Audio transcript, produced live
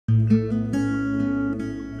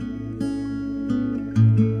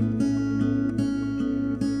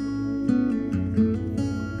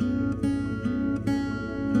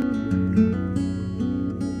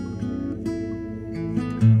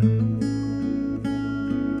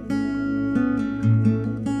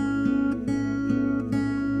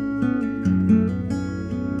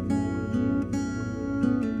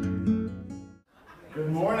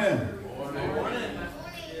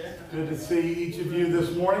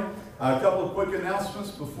A couple of quick announcements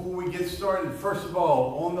before we get started. First of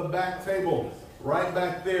all, on the back table, right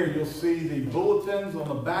back there, you'll see the bulletins. On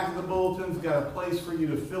the back of the bulletins, got a place for you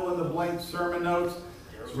to fill in the blank sermon notes.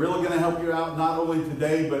 It's really going to help you out not only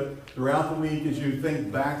today, but throughout the week as you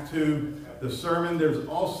think back to the sermon. There's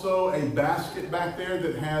also a basket back there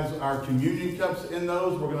that has our communion cups in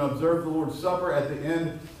those. We're going to observe the Lord's Supper at the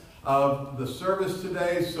end of the service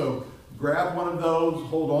today. So grab one of those,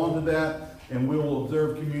 hold on to that, and we will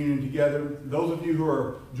observe communion together. Those of you who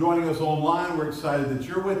are joining us online, we're excited that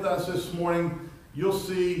you're with us this morning. You'll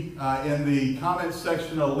see in the comments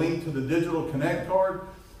section a link to the digital connect card.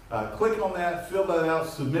 Click on that, fill that out,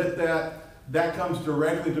 submit that. That comes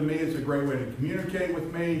directly to me. It's a great way to communicate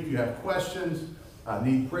with me. If you have questions,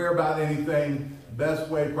 need prayer about anything, best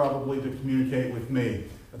way probably to communicate with me.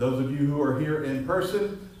 Those of you who are here in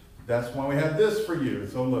person, that's why we have this for you.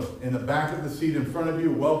 So look, in the back of the seat in front of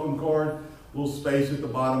you, welcome card. Little space at the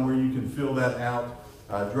bottom where you can fill that out.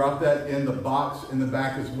 Drop that in the box in the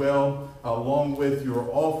back as well, along with your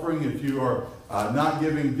offering. If you are not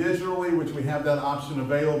giving digitally, which we have that option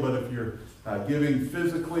available, but if you're giving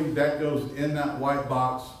physically, that goes in that white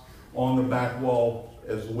box on the back wall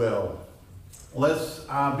as well. Let's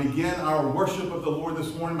begin our worship of the Lord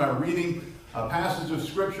this morning by reading a passage of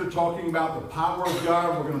Scripture talking about the power of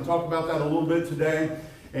God. We're going to talk about that a little bit today.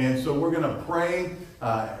 And so we're going to pray,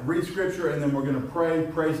 read Scripture, and then we're going to pray,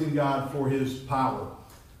 praising God for His power.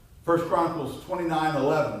 1 Chronicles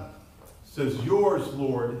 29:11 says, "Yours,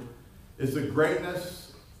 Lord, is the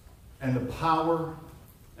greatness and the power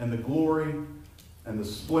and the glory and the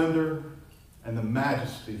splendor and the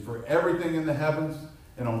majesty, for everything in the heavens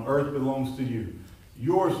and on earth belongs to you.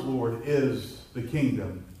 Yours, Lord, is the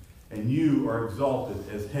kingdom, and you are exalted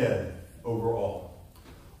as head over all."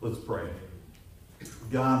 Let's pray.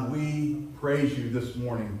 God, we praise you this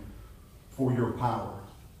morning for your power.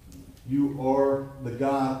 You are the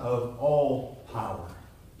God of all power.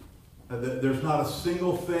 There's not a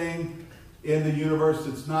single thing in the universe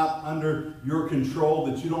that's not under your control,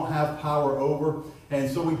 that you don't have power over.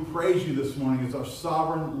 And so we praise you this morning as our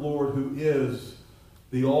sovereign Lord, who is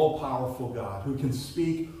the all-powerful God, who can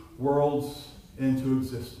speak worlds into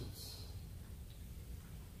existence.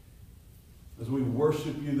 As we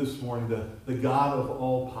worship you this morning, the God of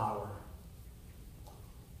all power,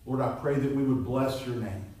 Lord, I pray that we would bless your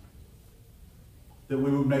name, that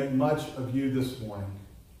we would make much of you this morning.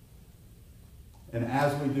 And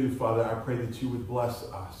as we do, Father, I pray that you would bless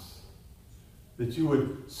us, that you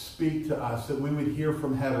would speak to us, that we would hear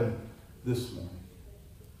from heaven this morning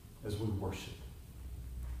as we worship.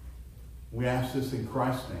 We ask this in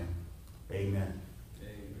Christ's name. Amen.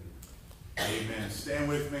 Amen. Stand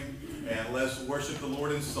with me and let's worship the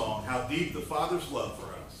Lord in song. How deep the Father's love for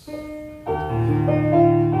us.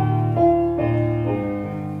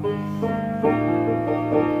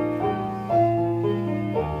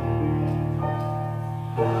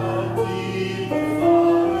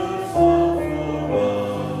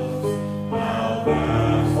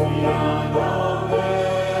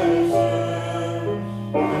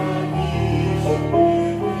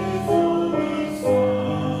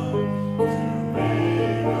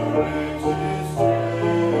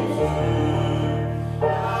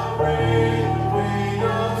 Praise the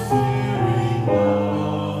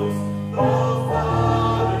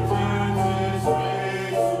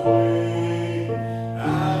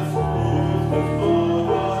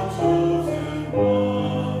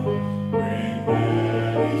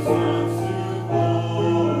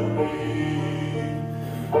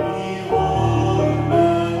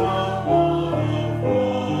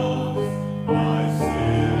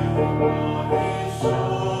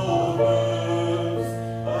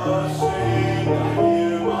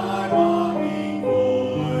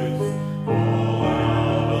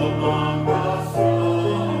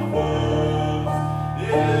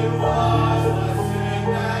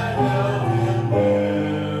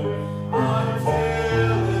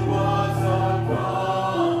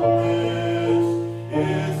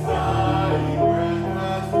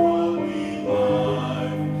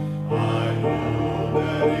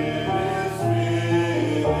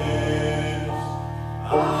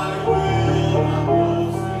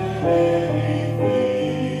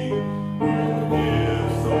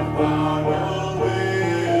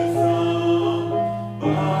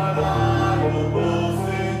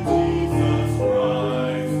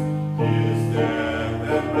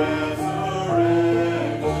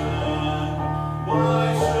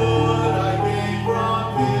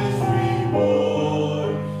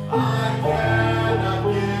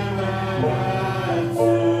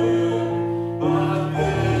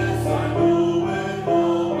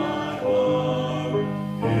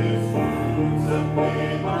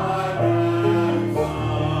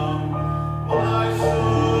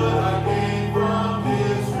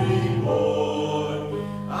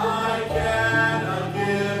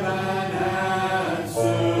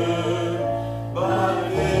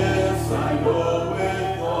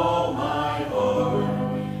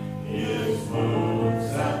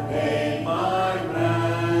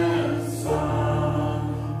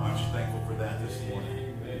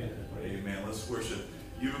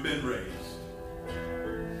have been raised.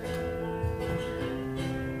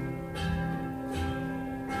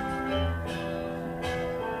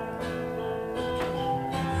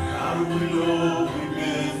 How do we know we've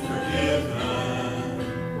been forgiven?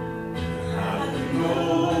 How do we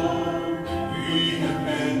know we have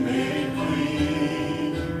been made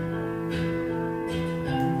clean?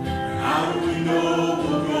 How do we know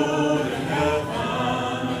we'll go to heaven?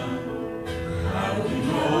 How do we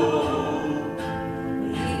know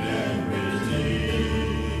we've been redeemed?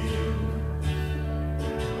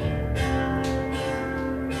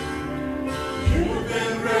 You have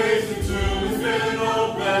been raised, the tomb has been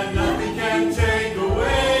opened. Nothing can take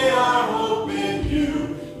away our hope in you.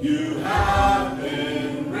 You have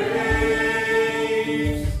been raised.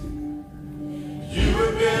 You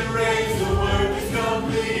have been raised, the work is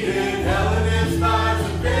completed. Hell and its powers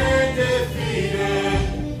have been defeated.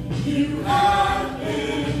 You have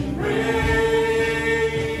been raised.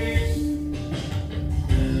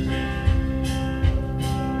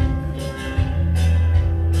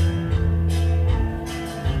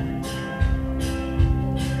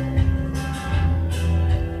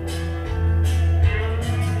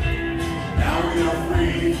 Now we are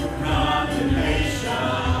free from condemnation.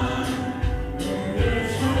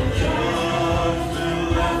 There's no judgment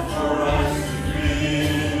left for us to fear.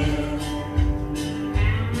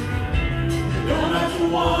 You don't have to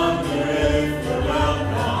wonder if we're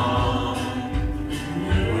welcome.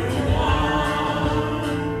 You were the one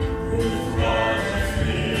who brought us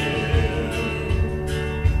near.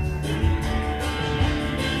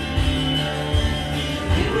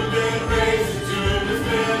 You have been raised, the tomb has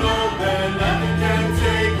been opened. Nothing can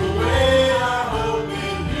take away our hope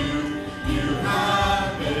in you. You have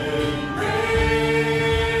been raised.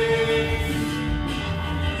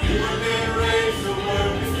 You have been raised, the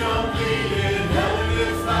work is completed. Hell and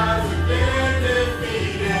its powers have been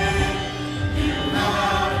defeated. You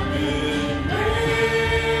have been raised.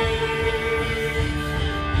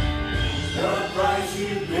 The price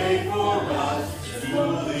you paid for us has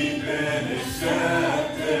fully been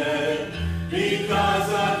accepted. Because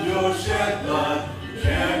of your shed blood, you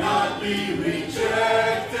cannot be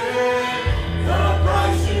rejected. The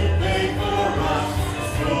price you paid for us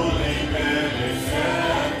has fully been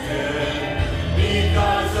accepted.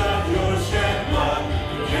 Because of your shed blood,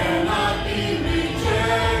 you cannot be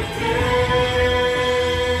rejected.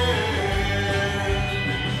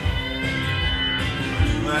 Aren't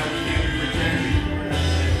you glad we can't be rejected?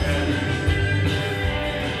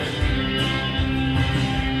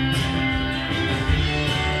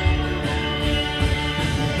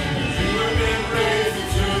 You have been raised, the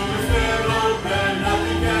tomb has been opened.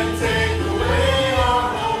 Nothing can take away our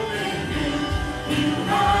hope in you. You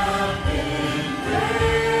have been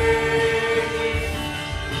raised.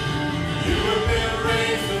 You have been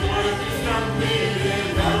raised, the work is completed.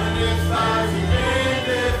 Hell and its powers have been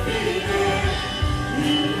defeated.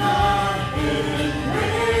 You have been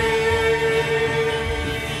raised.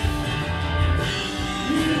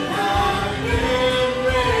 You have been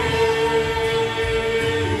raised.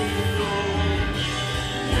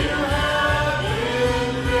 You have been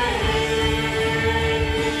raised.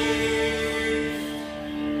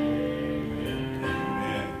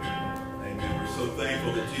 Amen. Amen. We're so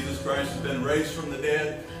thankful that Jesus Christ has been raised from the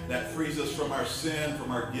dead. That frees us from our sin,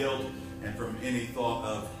 from our guilt, and from any thought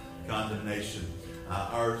of condemnation.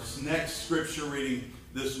 Our next scripture reading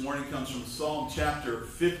this morning comes from Psalm chapter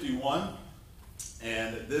 51.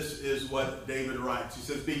 And this is what David writes. He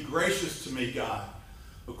says, "Be gracious to me, God,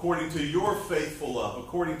 according to your faithful love,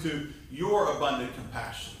 according to your abundant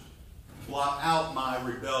compassion. Blot out my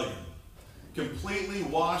rebellion. Completely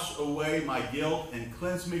wash away my guilt and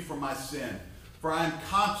cleanse me from my sin. For I am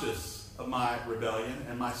conscious of my rebellion,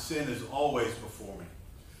 and my sin is always before me.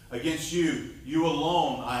 Against you, you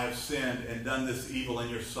alone, I have sinned and done this evil in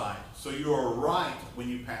your sight. So you are right when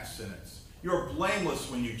you pass sentence. You are blameless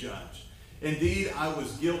when you judge. Indeed, I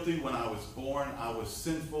was guilty when I was born. I was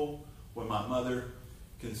sinful when my mother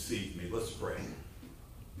conceived me." Let's pray.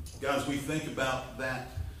 Guys, we think about that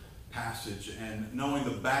passage and knowing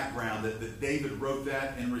the background that David wrote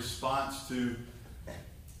that in response to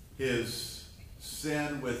his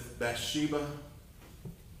sin with Bathsheba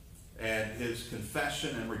and his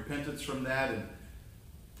confession and repentance from that.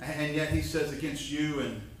 And yet he says, against you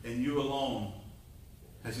and you alone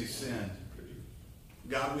has he sinned.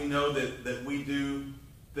 God, we know that we do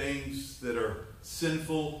things that are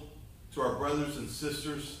sinful to our brothers and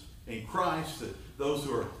sisters in Christ, those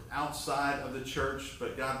who are outside of the church.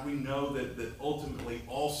 But God, we know that ultimately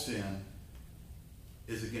all sin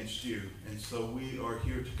is against you. And so we are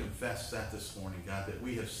here to confess that this morning, God, that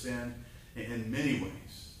we have sinned in many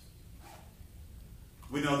ways.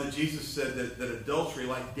 We know that Jesus said that adultery,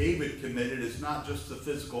 like David committed, is not just a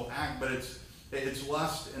physical act, but it's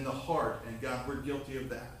lust in the heart. And God, we're guilty of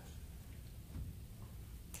that.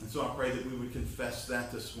 And so I pray that we would confess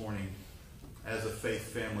that this morning as a faith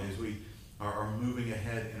family, as we are moving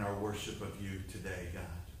ahead in our worship of you today, God.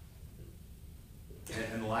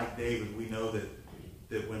 And like David, we know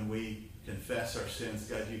that when we confess our sins,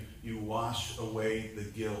 God, you wash away the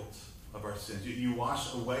guilt of our sins. You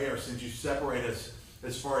wash away our sins. You separate us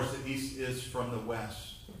as far as the east is from the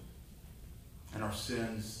west. And our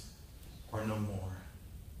sins are no more.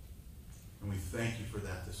 And we thank you for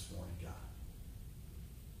that this morning, God.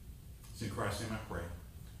 It's in Christ's name I pray.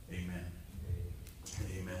 Amen.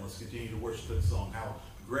 Amen. Let's continue to worship that song. How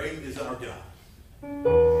great is our God.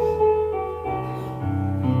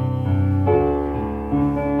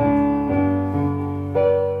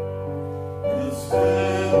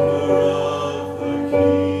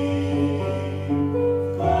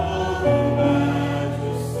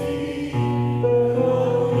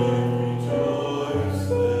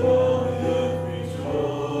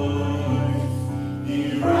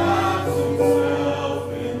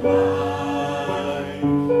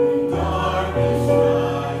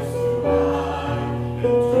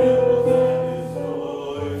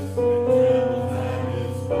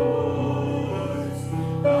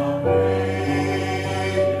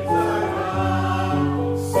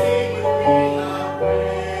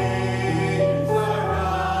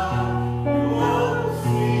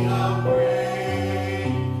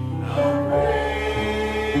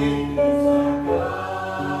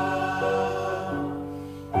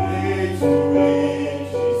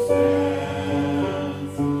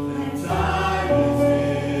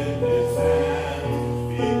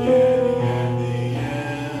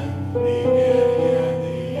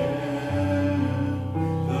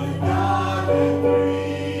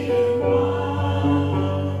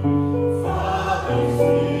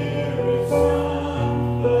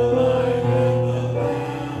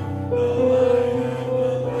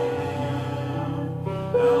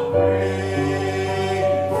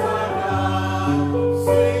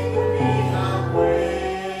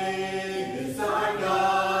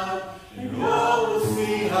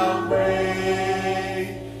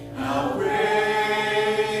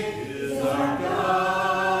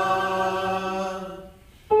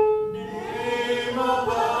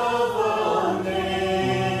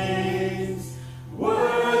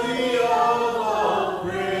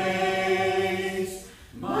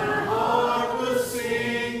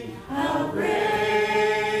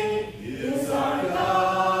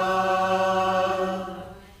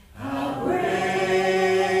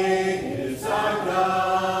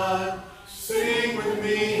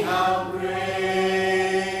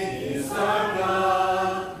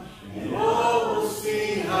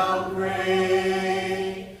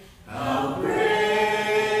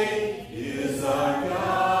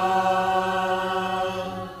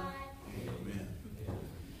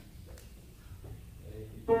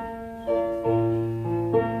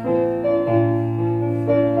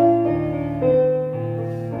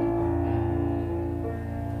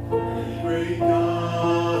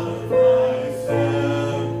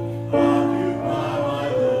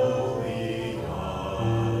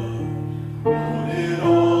 Put it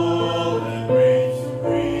all and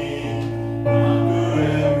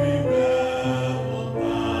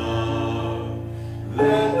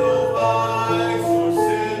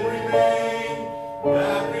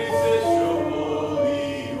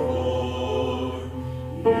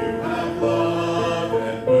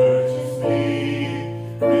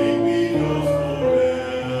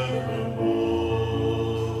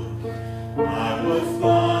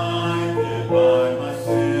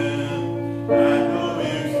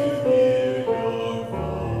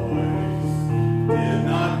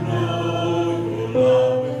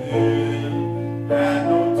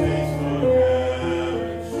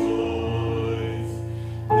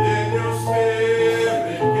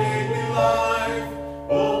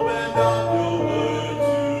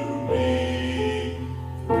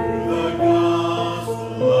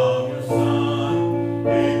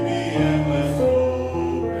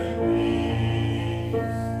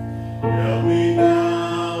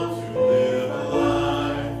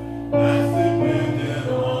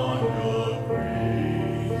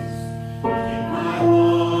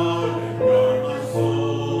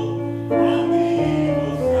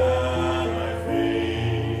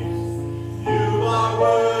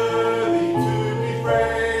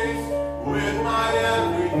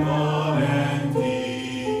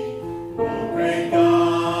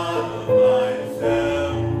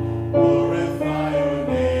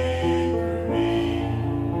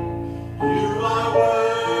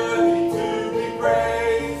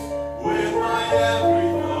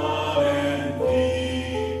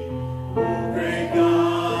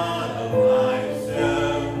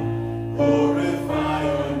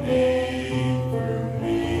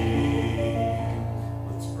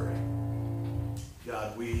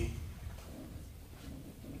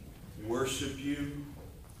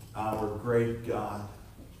God.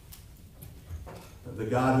 The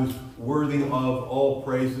God who's worthy of all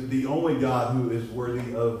praise, the only God who is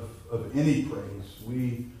worthy of any praise.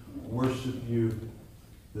 We worship you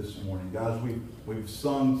this morning. God, we've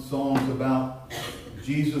sung songs about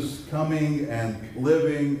Jesus coming and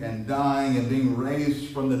living and dying and being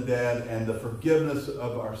raised from the dead and the forgiveness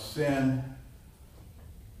of our sin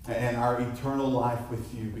and our eternal life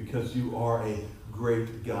with you, because you are a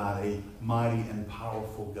great God, a mighty and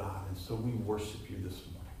powerful God. And so we worship you this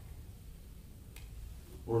morning.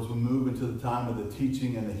 Lord, as we move into the time of the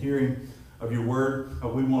teaching and the hearing of your word,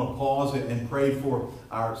 we want to pause and pray for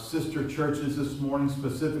our sister churches this morning,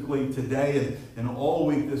 specifically today and all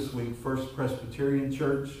week this week, First Presbyterian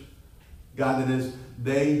Church. God, that as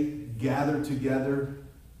they gather together,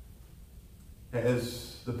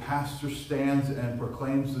 as the pastor stands and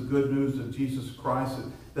proclaims the good news of Jesus Christ,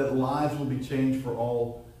 that lives will be changed for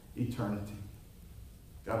all eternity.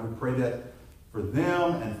 God, we pray that for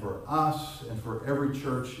them and for us and for every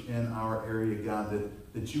church in our area, God,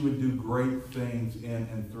 that you would do great things in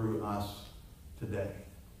and through us today.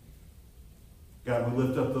 God, we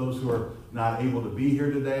lift up those who are not able to be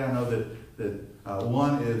here today. I know that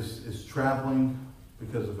one is traveling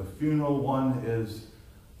because of a funeral. One is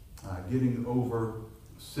getting over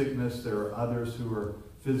sickness. There are others who are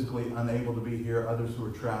physically unable to be here, others who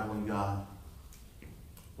are traveling, God.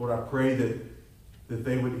 Lord, I pray that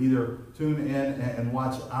they would either tune in and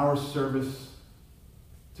watch our service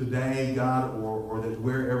today, God, or that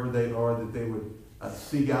wherever they are, that they would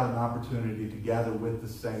seek out an opportunity to gather with the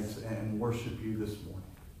saints and worship you this morning.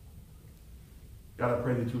 God, I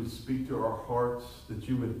pray that you would speak to our hearts, that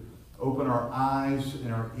you would open our eyes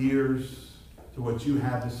and our ears to what you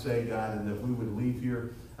have to say, God, and that we would leave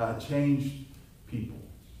here changed people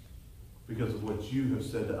because of what you have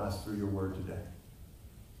said to us through your word today.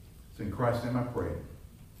 It's in Christ's name I pray.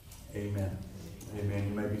 Amen. Amen.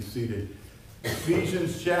 You may be seated.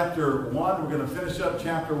 Ephesians chapter 1. We're going to finish up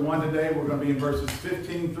chapter 1 today. We're going to be in verses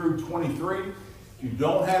 15 through 23. If you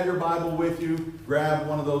don't have your Bible with you, grab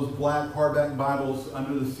one of those black hardback Bibles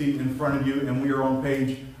under the seat in front of you, and we are on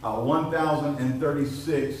page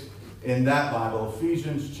 1036 in that Bible.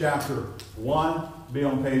 Ephesians chapter 1. Be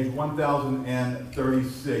on page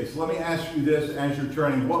 1036. Let me ask you this as you're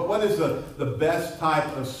turning. What is the best type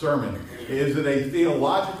of sermon? Is it a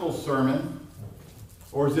theological sermon,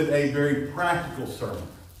 or is it a very practical sermon?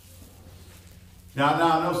 Now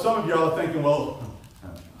I know some of y'all are thinking, well,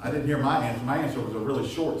 I didn't hear my answer. My answer was a really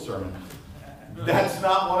short sermon. That's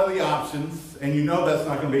not one of the options, and you know that's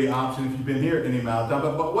not going to be an option if you've been here any amount of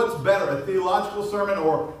time. But what's better, a theological sermon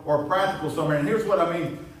or a practical sermon? And here's what I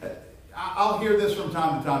mean. I'll hear this from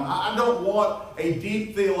time to time. I don't want a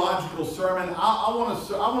deep theological sermon. I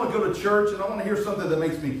want to go to church and I want to hear something that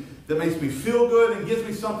makes me feel good and gives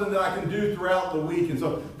me something that I can do throughout the week. And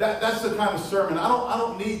so that's the kind of sermon. I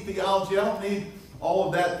don't need theology. I don't need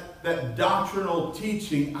all of that doctrinal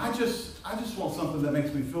teaching. I just want something that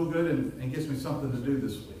makes me feel good and gives me something to do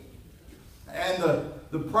this week. And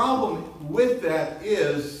the problem with that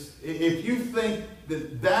is, if you think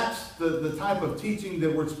that's the type of teaching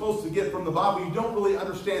that we're supposed to get from the Bible, you don't really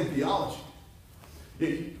understand theology.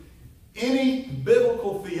 Any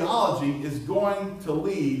biblical theology is going to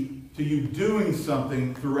lead to you doing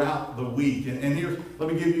something throughout the week. And here's,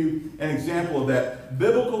 let me give you an example of that.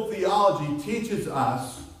 Biblical theology teaches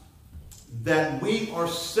us that we are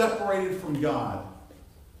separated from God.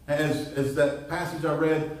 As that passage I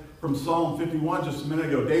read from Psalm 51 just a minute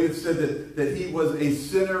ago, David said that he was a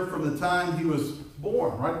sinner from the time he was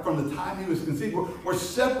born, right? From the time he was conceived. We're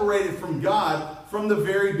separated from God from the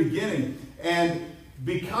very beginning. And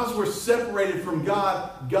because we're separated from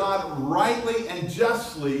God, God rightly and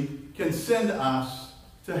justly can send us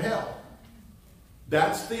to hell.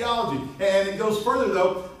 That's theology. And it goes further,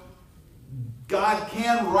 though. God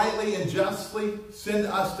can rightly and justly send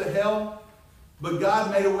us to hell, but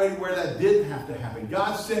God made a way where that didn't have to happen.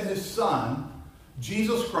 God sent his Son,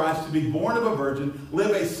 Jesus Christ, to be born of a virgin,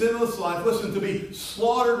 live a sinless life, listen, to be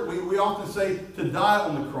slaughtered. We often say to die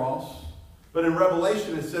on the cross. But in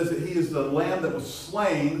Revelation it says that he is the lamb that was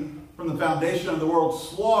slain from the foundation of the world.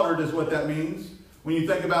 Slaughtered is what that means. When you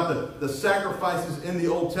think about the sacrifices in the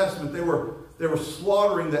Old Testament, they were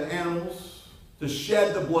slaughtering the animals to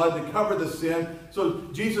shed the blood, to cover the sin. So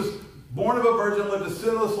Jesus, born of a virgin, lived a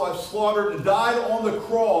sinless life, slaughtered, died on the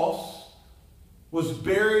cross, was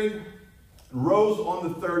buried, rose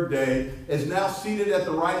on the third day, is now seated at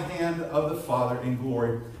the right hand of the Father in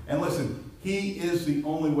glory. And listen, he is the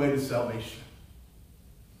only way to salvation.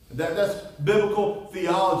 That's biblical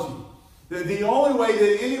theology. The only way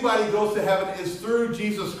that anybody goes to heaven is through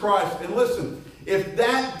Jesus Christ. And listen, if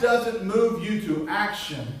that doesn't move you to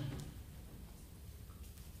action,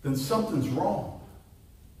 then something's wrong.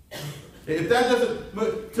 If that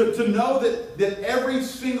doesn't, to know that every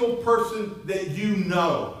single person that you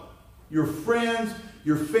know, your friends,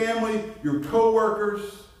 your family, your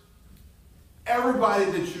coworkers, everybody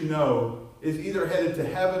that you know is either headed to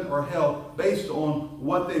heaven or hell based on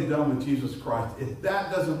what they've done with Jesus Christ. If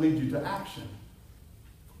that doesn't lead you to action,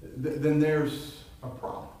 then there's a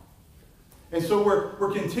problem. And so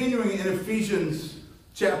we're continuing in Ephesians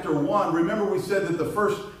chapter 1. Remember, we said that the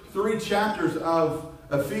first 3 chapters of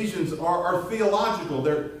Ephesians are theological.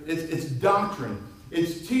 It's doctrine.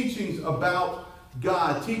 It's teachings about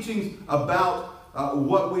God. Teachings about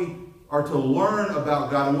what we are to learn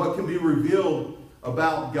about God and what can be revealed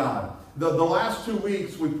about God. The last 2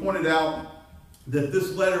 weeks we pointed out that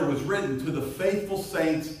this letter was written to the faithful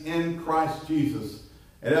saints in Christ Jesus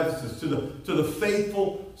at Ephesus, to the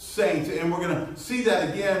faithful saints. And we're going to see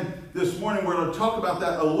that again this morning. We're going to talk about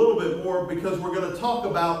that a little bit more because we're going to talk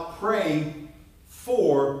about praying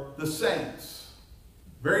for the saints.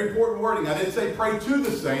 Very important wording. I didn't say pray to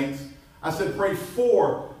the saints. I said pray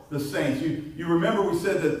for the saints. You remember we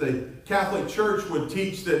said that the Catholic Church would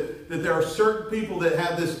teach that there are certain people that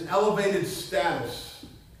have this elevated status.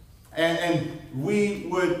 And we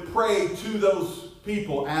would pray to those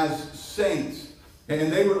people as saints.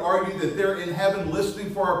 And they would argue that they're in heaven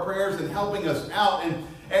listening for our prayers and helping us out.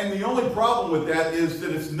 And the only problem with that is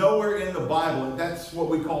that it's nowhere in the Bible. And that's what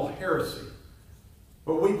we call heresy.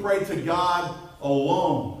 But we pray to God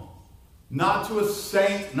alone. Not to a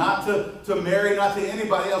saint, not to Mary, not to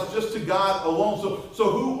anybody else, just to God alone.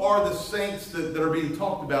 So who are the saints that are being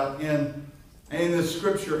talked about in this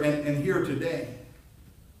scripture and here today?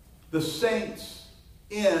 The saints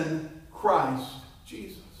in Christ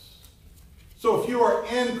Jesus. So if you are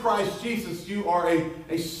in Christ Jesus, you are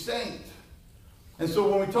a saint. And so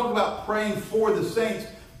when we talk about praying for the saints,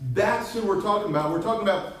 that's who we're talking about. We're talking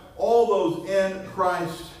about all those in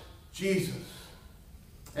Christ Jesus.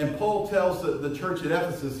 And Paul tells the church at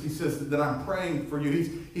Ephesus, he says that I'm praying for you.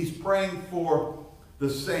 He's praying for the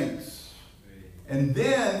saints. And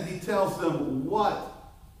then he tells them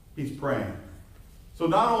what he's praying. So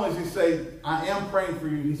not only does he say, I am praying for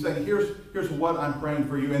you, he's saying, here's what I'm praying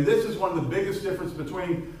for you. And this is one of the biggest differences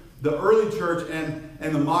between the early church and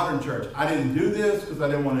the modern church. I didn't do this because I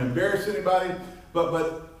didn't want to embarrass anybody.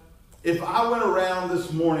 But if I went around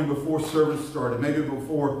this morning before service started, maybe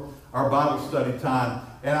before our Bible study time,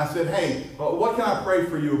 and I said, hey, what can I pray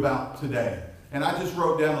for you about today? And I just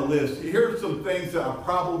wrote down a list. Here are some things that I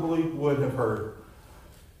probably would have heard.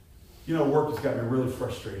 You know, work has got me really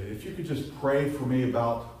frustrated. If you could just pray for me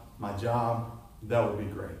about my job, that would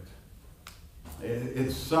be great.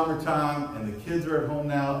 It's summertime, and the kids are at home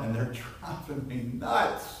now, and they're driving me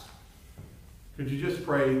nuts. Could you just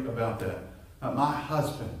pray about that? My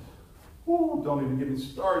husband. Don't even get me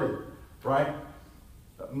started, right?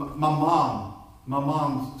 My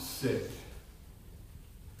mom's sick.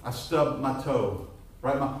 I stubbed my toe,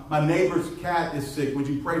 right? My neighbor's cat is sick. Would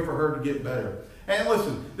you pray for her to get better? And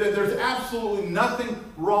listen, there's absolutely nothing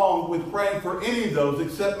wrong with praying for any of those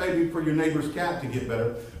except maybe for your neighbor's cat to get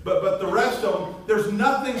better. But the rest of them, there's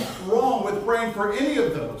nothing wrong with praying for any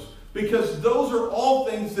of those because those are all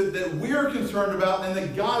things that we're concerned about and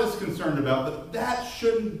that God is concerned about. But that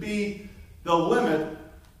shouldn't be the limit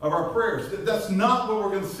of our prayers. That's not what we're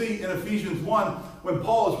going to see in Ephesians 1 when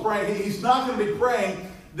Paul is praying. He's not going to be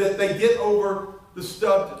praying that they get over the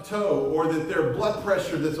stubbed toe or that their blood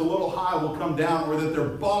pressure that's a little high will come down or that their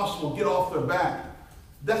boss will get off their back.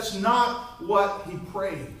 That's not what he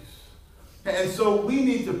prays. And so we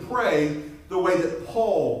need to pray the way that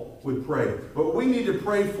Paul would pray. But we need to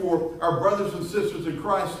pray for our brothers and sisters in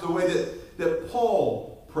Christ the way that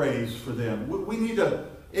Paul prays for them. We need to.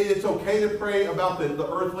 It's okay to pray about the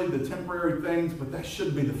earthly, the temporary things, but that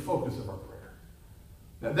shouldn't be the focus of our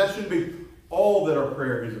prayer. That shouldn't be all that our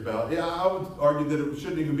prayer is about. Yeah, I would argue that it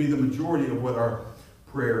shouldn't even be the majority of what our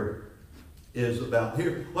prayer is about.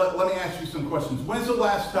 Here, let me ask you some questions. When's the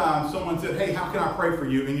last time someone said, hey, how can I pray for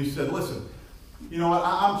you? And you said, listen, you know what?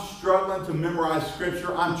 I'm struggling to memorize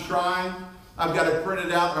Scripture. I'm trying. I've got it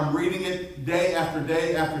printed out. I'm reading it day after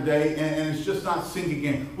day after day, and it's just not sinking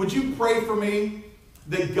in. Would you pray for me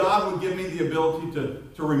that God would give me the ability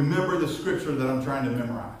to remember the Scripture that I'm trying to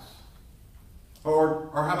memorize? Or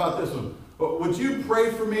how about this one? Would you pray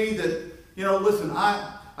for me that, you know, listen,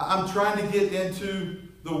 I'm trying to get into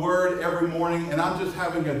the Word every morning, and I'm just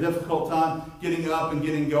having a difficult time getting up and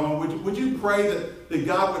getting going. Would you pray that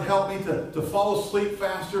God would help me to fall asleep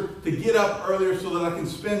faster, to get up earlier so that I can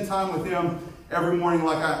spend time with Him every morning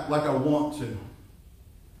like I want to?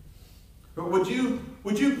 But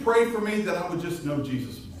would you pray for me that I would just know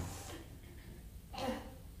Jesus more?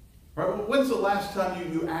 Right? When's the last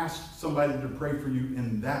time you asked somebody to pray for you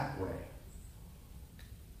in that way?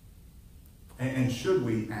 And should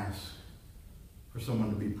we ask for someone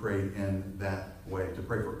to be prayed in that way, to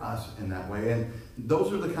pray for us in that way? And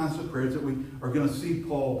those are the kinds of prayers that we are going to see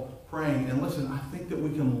Paul praying. And listen, I think that we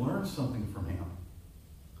can learn something from him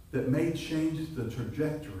that may change the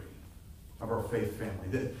trajectory of our faith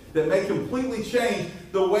family, that may completely change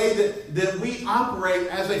the way that we operate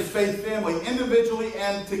as a faith family, individually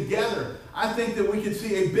and together. I think that we could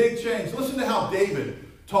see a big change. Listen to how David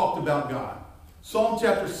talked about God. Psalm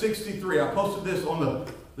chapter 63. I posted this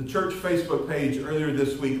on the church Facebook page earlier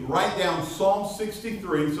this week. Write down Psalm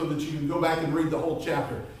 63 so that you can go back and read the whole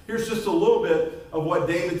chapter. Here's just a little bit of what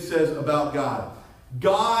David says about God.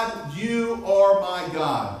 God, you are my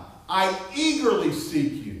God. I eagerly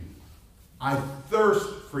seek you. I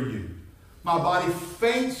thirst for you. My body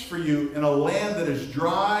faints for you in a land that is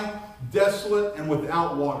dry, desolate, and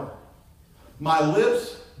without water. My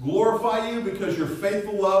lips glorify you because your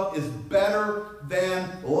faithful love is better than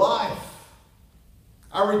life.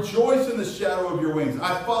 I rejoice in the shadow of your wings.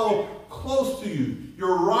 I follow close to you.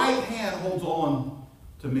 Your right hand holds on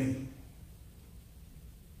to me.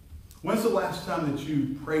 When's the last time that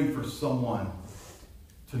you prayed for someone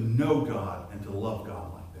to know God and to love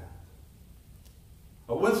God like that?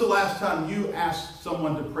 When's the last time you asked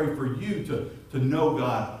someone to pray for you to know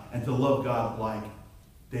God and to love God like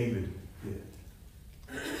David did?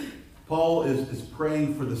 Paul is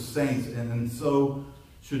praying for the saints, and so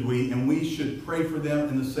should we. And we should pray for them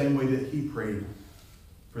in the same way that he prayed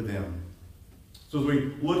for them. So as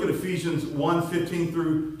we look at Ephesians 1:15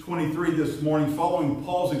 through 23 this morning, following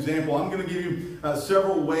Paul's example, I'm going to give you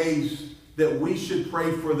several ways that we should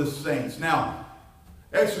pray for the saints. Now,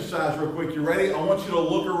 exercise real quick. You ready? I want you to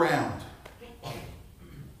look around.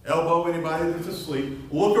 Elbow anybody that's asleep.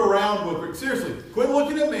 Look around real quick. Seriously, quit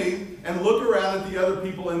looking at me and look around at the other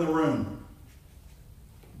people in the room.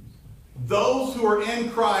 Those who are in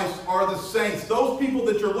Christ are the saints. Those people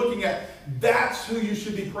that you're looking at, that's who you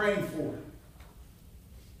should be praying for.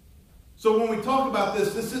 So when we talk about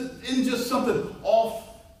this isn't just something off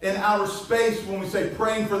in outer space when we say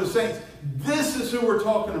praying for the saints. This is who we're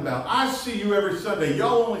talking about. I see you every Sunday.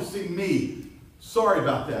 Y'all only see me. Sorry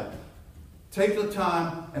about that. Take the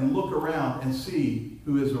time and look around and see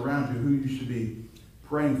who is around you, who you should be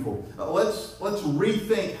praying for. Let's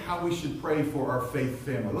rethink how we should pray for our faith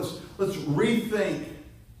family. Let's rethink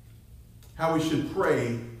how we should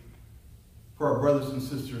pray for our brothers and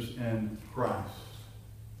sisters in Christ.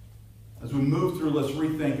 As we move through, let's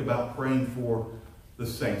rethink about praying for the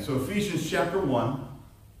saints. So Ephesians chapter 1,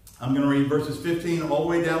 I'm going to read verses 15 all the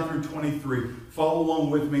way down through 23. Follow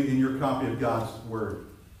along with me in your copy of God's Word.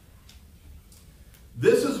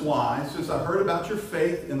 This is why, since I heard about your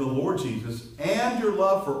faith in the Lord Jesus and your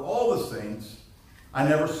love for all the saints, I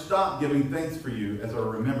never stop giving thanks for you as I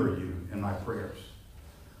remember you in my prayers.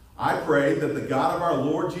 I pray that the God of our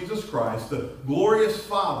Lord Jesus Christ, the glorious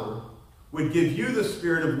Father, would give you the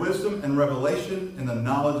spirit of wisdom and revelation in the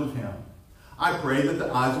knowledge of him. I pray that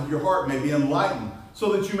the eyes of your heart may be enlightened,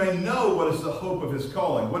 so that you may know what is the hope of his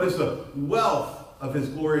calling, what is the wealth of his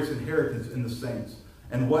glorious inheritance in the saints,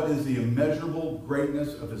 and what is the immeasurable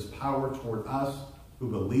greatness of his power toward us who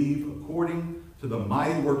believe according to the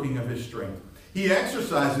mighty working of his strength. He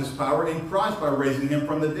exercised his power in Christ by raising him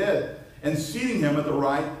from the dead and seating him at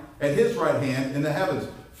his right hand in the heavens,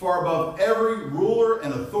 far above every ruler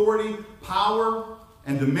and authority, power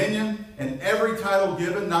and dominion, and every title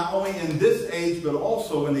given, not only in this age, but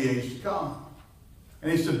also in the age to come.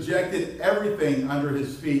 And he subjected everything under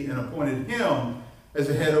his feet and appointed him as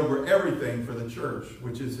a head over everything for the church,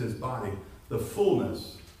 which is his body, the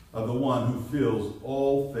fullness of the one who fills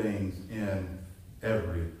all things in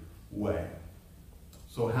every way.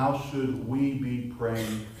 So how should we be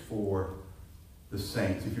praying for the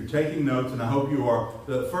saints? If you're taking notes, and I hope you are,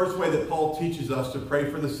 the first way that Paul teaches us to pray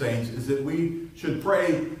for the saints is that we should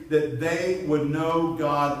pray that they would know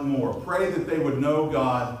God more. Pray that they would know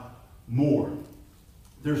God more.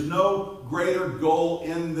 There's no greater goal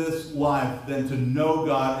in this life than to know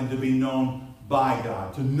God and to be known by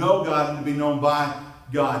God. To know God and to be known by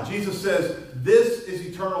God. Jesus says, this is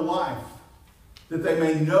eternal life, that they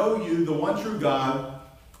may know you, the one true God,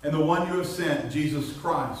 and the one you have sent, Jesus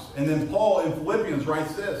Christ. And then Paul in Philippians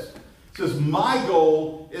writes this. He says, my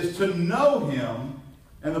goal is to know him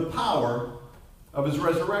and the power of his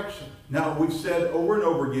resurrection. Now, we've said over and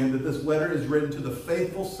over again that this letter is written to the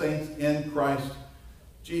faithful saints in Christ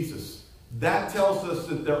Jesus. That tells us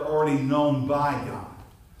that they're already known by God.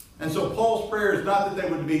 And so Paul's prayer is not that they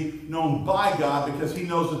would be known by God, because he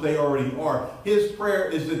knows that they already are. His prayer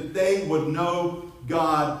is that they would know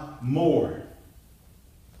God more.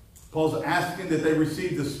 Paul's asking that they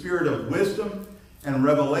receive the spirit of wisdom and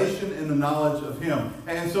revelation in the knowledge of him.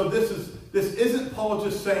 And so this isn't Paul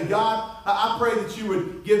just saying, God, I pray that you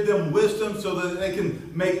would give them wisdom so that they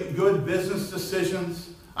can make good business decisions.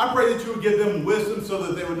 I pray that you would give them wisdom so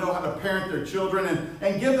that they would know how to parent their children,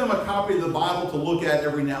 and give them a copy of the Bible to look at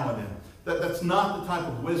every now and then. That's not the type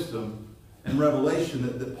of wisdom and revelation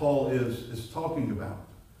that Paul is talking about.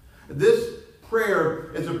 This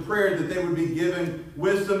prayer is a prayer that they would be given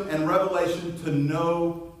wisdom and revelation to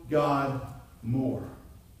know God more.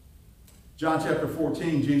 John chapter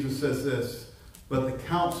 14, Jesus says this, "But the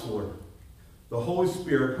Counselor, the Holy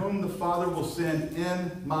Spirit, whom the Father will send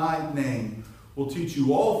in my name, will teach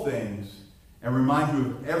you all things and remind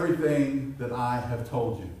you of everything that I have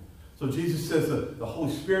told you." So Jesus says that the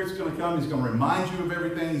Holy Spirit's going to come. He's going to remind you of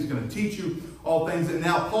everything. He's going to teach you all things. And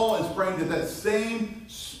now Paul is praying that that same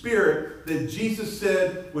Spirit that Jesus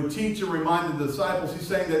said would teach and remind the disciples, he's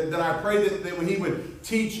saying that I pray that when he would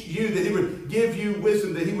teach you, that he would give you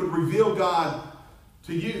wisdom, that he would reveal God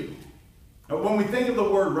to you. Now, when we think of the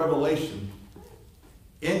word revelation,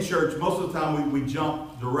 in church, most of the time we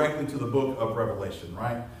jump directly to the book of Revelation,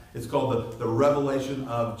 right? It's called the revelation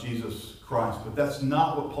of Jesus Christ. But that's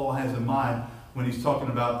not what Paul has in mind when he's talking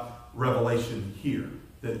about revelation here.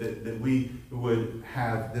 That we would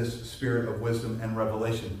have this spirit of wisdom and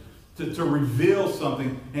revelation. To reveal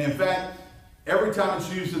something. And in fact, every time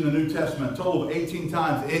it's used in the New Testament, a total of 18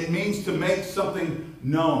 times, it means to make something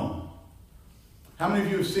known. How many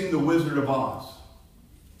of you have seen The Wizard of Oz?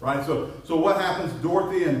 Right? So what happens?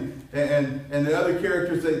 Dorothy and the other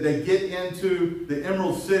characters, they get into the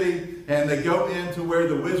Emerald City, and they go into where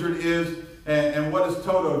the wizard is. And what does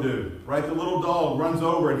Toto do? Right? The little dog runs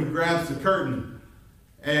over and he grabs the curtain.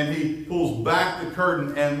 And he pulls back the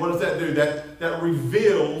curtain. And what does that do? That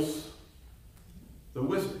reveals the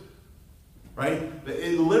wizard. Right?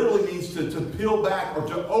 It literally means to peel back or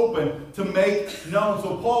to open, to make known.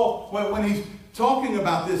 So Paul, when he's talking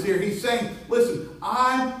about this here, he's saying, listen,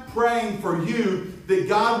 I'm praying for you that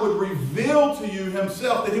God would reveal to you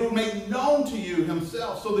himself, that he would make known to you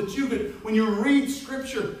himself, so that you could, when you read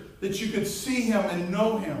Scripture, that you could see him and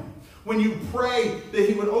know him. When you pray, that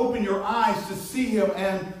he would open your eyes to see him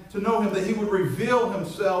and to know him, that he would reveal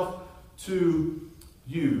himself to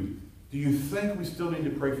you. Do you think we still need to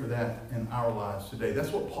pray for that in our lives today? That's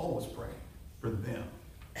what Paul was praying for them.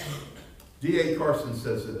 D.A. Carson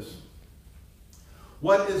says this: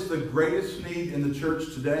 what is the greatest need in the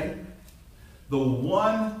church today? The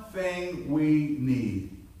one thing we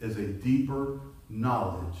need is a deeper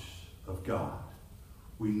knowledge of God.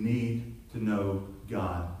 We need to know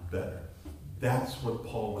God better. That's what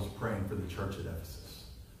Paul was praying for the church at Ephesus.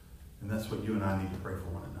 And that's what you and I need to pray for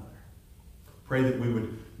one another. Pray that we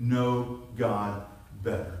would know God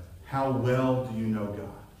better. How well do you know God?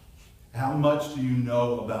 How much do you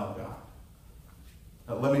know about God?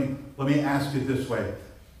 Let me ask it this way.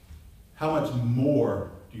 How much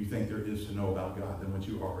more do you think there is to know about God than what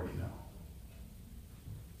you already know?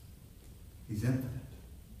 He's infinite.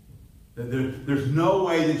 There's no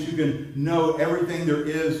way that you can know everything there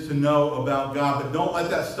is to know about God, but don't let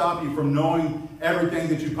that stop you from knowing everything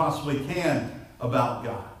that you possibly can about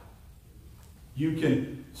God. You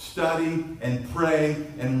can study and pray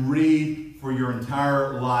and read for your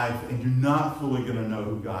entire life, and you're not fully going to know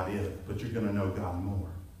who God is, but you're going to know God more.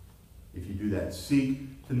 If you do that,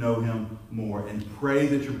 seek to know him more and pray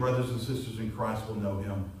that your brothers and sisters in Christ will know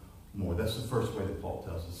him more. That's the first way that Paul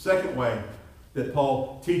tells us. The second way that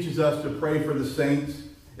Paul teaches us to pray for the saints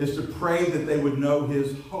is to pray that they would know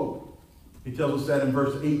his hope. He tells us that in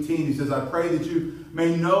verse 18. He says, I pray that you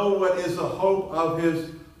may know what is the hope of his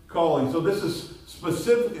calling. So this is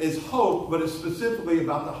specific, it's hope, but it's specifically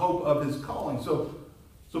about the hope of his calling. So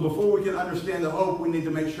before we can understand the hope, we need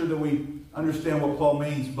to make sure that we understand what Paul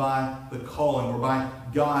means by the calling, or by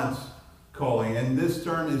God's calling. And this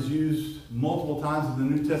term is used multiple times in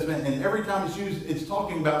the New Testament, and every time it's used, it's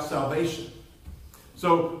talking about salvation.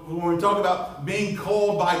 So when we talk about being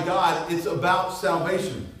called by God, it's about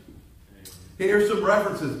salvation. Here's some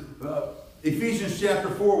references. Ephesians chapter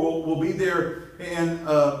 4, we'll be there in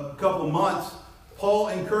a couple of months. Paul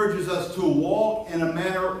encourages us to walk in a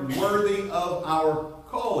manner worthy of our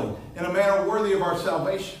calling, in a manner worthy of our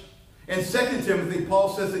salvation. In 2 Timothy,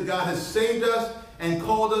 Paul says that God has saved us and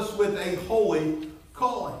called us with a holy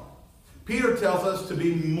calling. Peter tells us to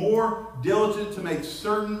be more diligent to make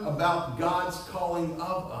certain about God's calling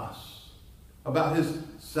of us, about his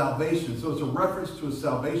salvation. So it's a reference to his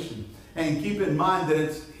salvation. And keep in mind that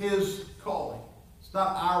it's His calling. It's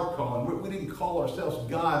not our calling. We didn't call ourselves.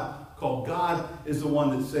 God called. God is the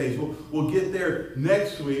one that saves. We'll get there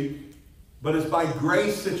next week, but it's by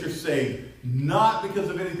grace that you're saved. Not because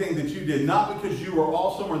of anything that you did. Not because you were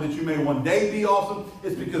awesome or that you may one day be awesome.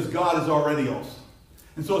 It's because God is already awesome.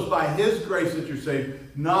 And so it's by His grace that you're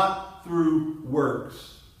saved, not through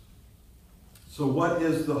works. So what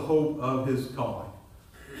is the hope of His calling?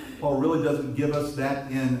 Paul really doesn't give us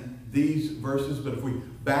that in these verses, but if we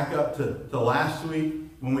back up to last week,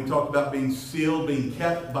 when we talked about being sealed, being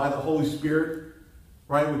kept by the Holy Spirit,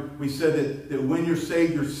 right? We said that when you're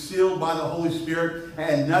saved, you're sealed by the Holy Spirit,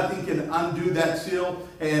 and nothing can undo that seal,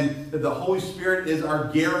 and that the Holy Spirit is our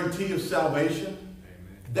guarantee of salvation.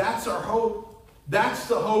 Amen. That's our hope. That's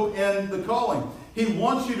the hope in the calling. He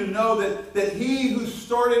wants you to know that He who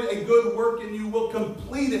started a good work in you will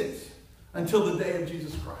complete it until the day of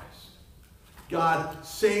Jesus Christ. God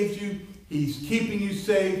saved you. He's keeping you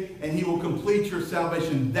safe, and He will complete your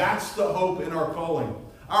salvation. That's the hope in our calling.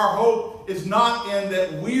 Our hope is not in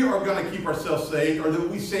that we are going to keep ourselves saved or that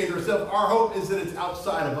we saved ourselves. Our hope is that it's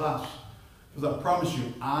outside of us. Because I promise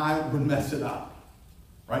you, I would mess it up.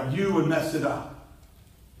 Right? You would mess it up.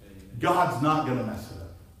 God's not going to mess it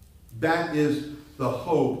up. That is the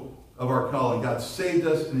hope of our calling. God saved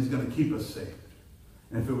us, and He's going to keep us saved.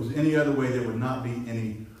 And if it was any other way, there would not be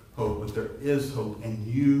any hope. But there is hope, and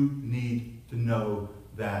you need to know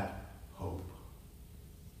that hope.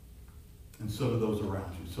 And so do those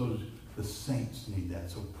around you. So do the saints need that.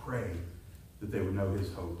 So pray that they would know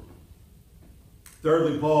His hope.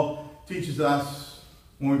 Thirdly, Paul teaches us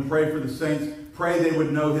when we pray for the saints, pray they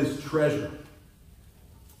would know His treasure.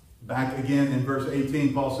 Back again in verse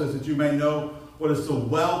 18, Paul says that you may know what is the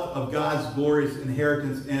wealth of God's glorious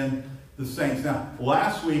inheritance in the saints. Now,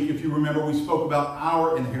 last week, if you remember, we spoke about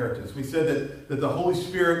our inheritance. We said that the Holy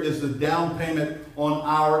Spirit is the down payment on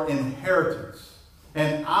our inheritance.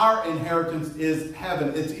 And our inheritance is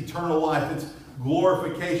heaven. It's eternal life. It's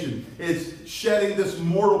glorification. It's shedding this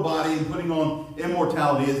mortal body and putting on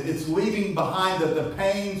immortality. It's leaving behind the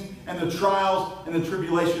pains and the trials and the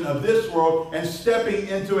tribulation of this world and stepping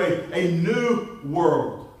into a new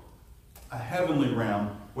world, a heavenly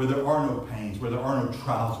realm where there are no pains, where there are no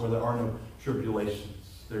trials, where there are no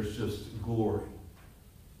tribulations. There's just glory.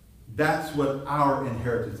 That's what our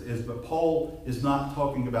inheritance is. But Paul is not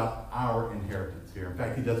talking about our inheritance here. In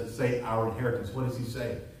fact, he doesn't say our inheritance. What does he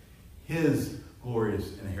say? His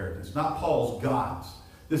glorious inheritance. Not Paul's, God's.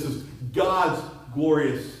 This is God's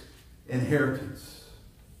glorious inheritance.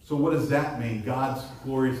 So what does that mean? God's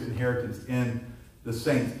glorious inheritance in the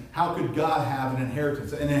saints. How could God have an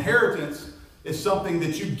inheritance? An inheritance is something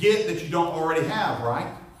that you get that you don't already have,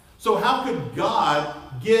 right? So how could God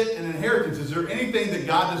get an inheritance? Is there anything that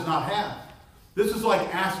God does not have? This is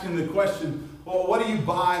like asking the question, well, what do you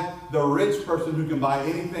buy the rich person who can buy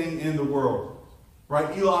anything in the world?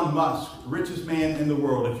 Right? Elon Musk, richest man in the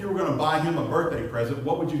world. If you were going to buy him a birthday present,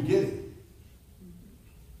 what would you get him?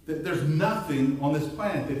 There's nothing on this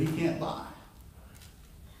planet that he can't buy.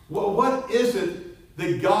 Well, what is it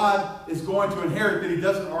that God is going to inherit that He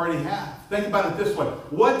doesn't already have? Think about it this way.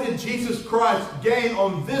 What did Jesus Christ gain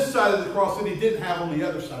on this side of the cross that He didn't have on the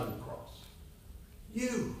other side of the cross?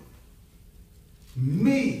 You.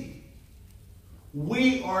 Me.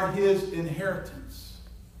 We are His inheritance.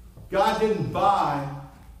 God didn't buy,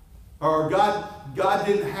 or God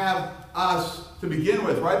didn't have us to begin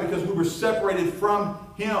with, right? Because we were separated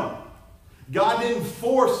from Him. God didn't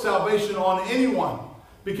force salvation on anyone,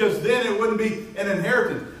 because then it wouldn't be an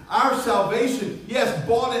inheritance. Our salvation, yes,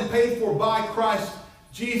 bought and paid for by Christ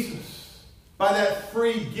Jesus, by that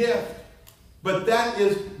free gift. But that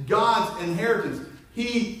is God's inheritance.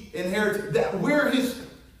 He inherits that. We're His.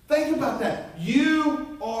 Think about that.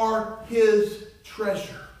 You are His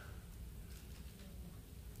treasure.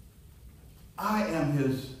 I am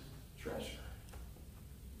His treasure.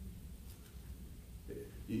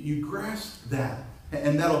 You grasp that,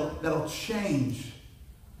 and that'll change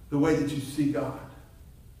the way that you see God.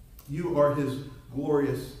 You are His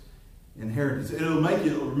glorious inheritance. It'll make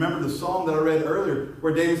you remember the psalm that I read earlier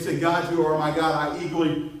where David said, God, you are my God. I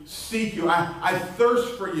eagerly seek you. I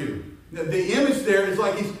thirst for you. The image there is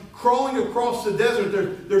like he's crawling across the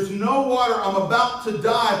desert. There's no water. I'm about to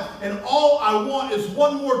die. And all I want is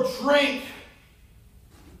one more drink.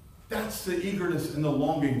 That's the eagerness and the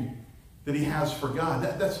longing that he has for God.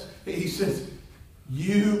 He says,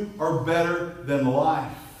 you are better than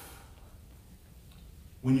life.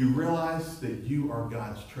 When you realize that you are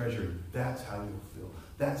God's treasure, that's how you'll feel.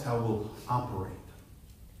 That's how we'll operate.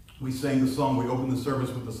 We sang the song, we opened the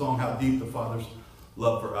service with the song, How Deep the Father's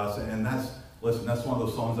Love for Us. And that's Listen, that's one of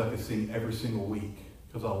those songs I could sing every single week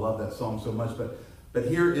because I love that song so much. But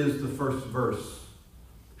here is the first verse.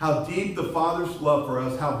 How deep the Father's love for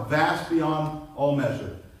us, how vast beyond all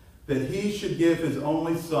measure, that he should give his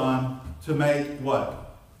only Son to make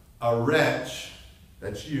what? A wretch,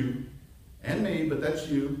 that's you and me, but that's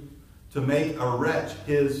you, to make a wretch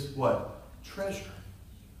his what? Treasure.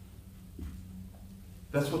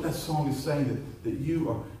 That's what that song is saying,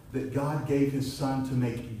 that God gave his Son to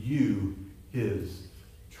make you his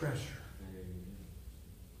treasure.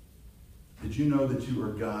 Did you know that you are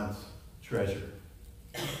God's treasure?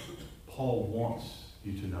 Paul wants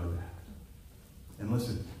you to know that. And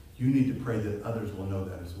listen, you need to pray that others will know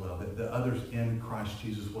that as well. That others in Christ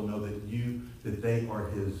Jesus will know that they are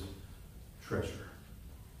his treasure.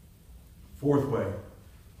 Fourth way,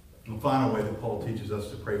 and final way that Paul teaches us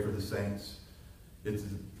to pray for the saints, is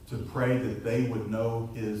to pray that they would know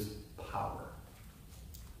his power.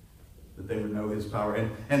 That they would know his power.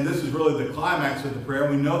 And this is really the climax of the prayer.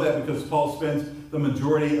 We know that because Paul spends the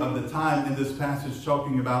majority of the time in this passage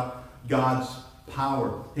talking about God's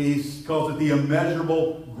power. He calls it the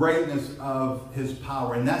immeasurable greatness of his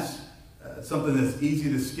power. And that's something that's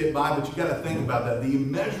easy to skip by, but you've got to think about that. The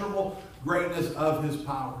immeasurable greatness of his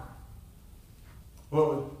power.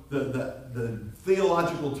 Well, the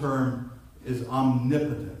theological term is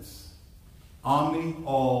omnipotence. Omni,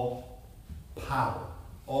 all power.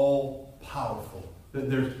 All powerful.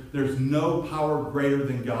 There's no power greater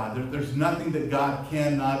than God. There's nothing that God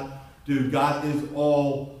cannot do. God is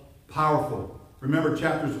all powerful. Remember,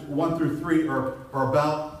 chapters 1 through 3 are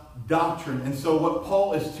about doctrine. And so what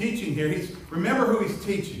Paul is teaching here, remember who he's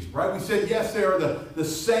teaching, right? We said, yes, they are the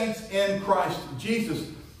saints in Christ Jesus,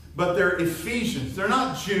 but they're Ephesians. They're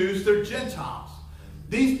not Jews, they're Gentiles.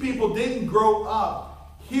 These people didn't grow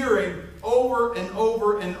up hearing over and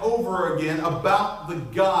over and over again about the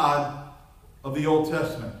God of the Old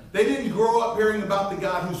Testament. They didn't grow up hearing about the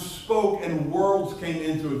God who spoke and worlds came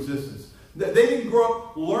into existence. They didn't grow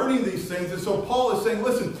up learning these things. And so Paul is saying,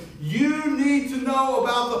 listen, you need to know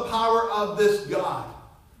about the power of this God.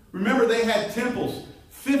 Remember, they had temples,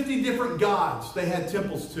 50 different gods they had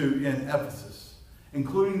temples to in Ephesus,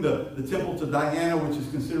 including the temple to Diana, which is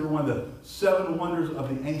considered one of the 7 wonders of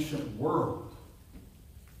the ancient world.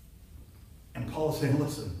 And Paul is saying,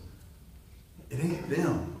 listen, it ain't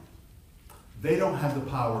them. They don't have the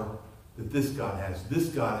power that this God has. This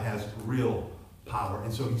God has real power.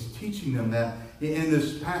 And so he's teaching them that in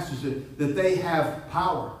this passage that they have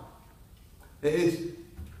power.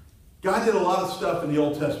 God did a lot of stuff in the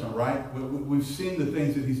Old Testament, right? We've seen the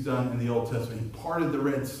things that he's done in the Old Testament. He parted the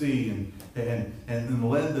Red Sea and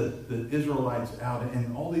led the Israelites out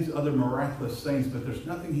and all these other miraculous things, but there's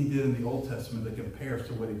nothing he did in the Old Testament that compares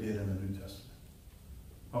to what he did in the New Testament.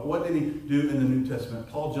 What did he do in the New Testament?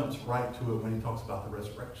 Paul jumps right to it when he talks about the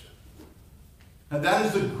resurrection. Now that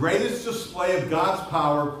is the greatest display of God's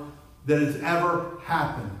power that has ever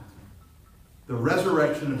happened. The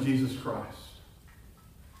resurrection of Jesus Christ.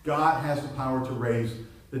 God has the power to raise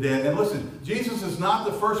the dead. And listen, Jesus is not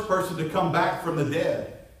the first person to come back from the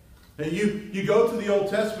dead. You go to the Old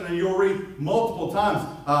Testament and you'll read multiple times.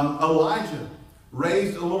 Elijah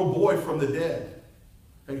raised a little boy from the dead.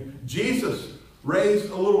 Jesus raised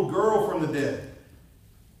a little girl from the dead.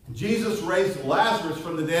 Jesus raised Lazarus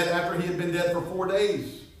from the dead after he had been dead for 4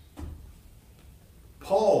 days.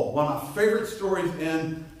 Paul, one of my favorite stories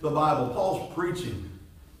in the Bible, Paul's preaching.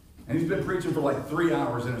 And he's been preaching for like 3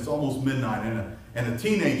 hours and it's almost midnight. And a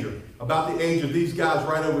teenager about the age of these guys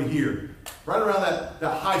right over here, right around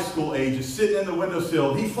that high school age, is sitting in the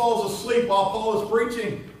windowsill. He falls asleep while Paul is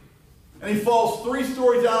preaching. And he falls 3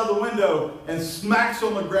 stories out of the window and smacks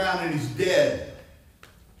on the ground and he's dead.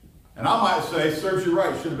 And I might say, serves you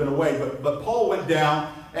right, should have been awake. But Paul went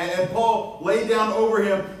down and Paul laid down over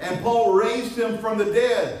him and Paul raised him from the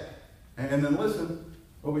dead. And then listen,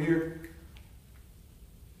 over here.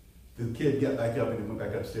 The kid got back up and he went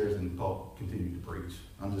back upstairs and Paul continued to preach.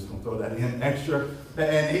 I'm just going to throw that in extra.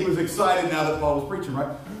 And he was excited now that Paul was preaching,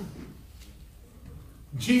 right?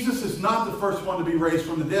 Jesus is not the first one to be raised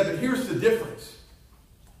from the dead, but here's the difference.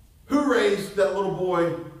 Who raised that little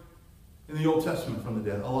boy in the Old Testament from the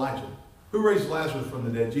dead? Elijah. Who raised Lazarus from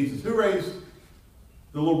the dead? Jesus. Who raised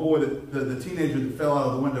the little boy, the teenager that fell out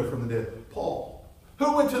of the window from the dead? Paul.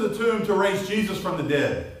 Who went to the tomb to raise Jesus from the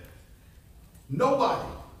dead? Nobody.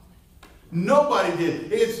 Nobody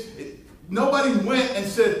did. Nobody went and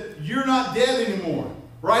said, you're not dead anymore.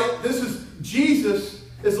 Right? This is Jesus.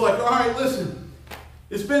 It's like, all right, listen.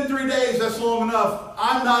 It's been 3 days. That's long enough.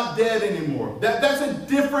 I'm not dead anymore. That's a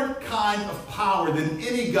different kind of power than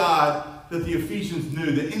any God that the Ephesians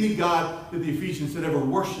knew, that any God that the Ephesians had ever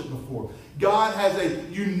worshipped before. God has a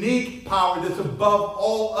unique power that's above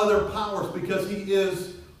all other powers because he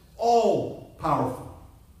is all powerful.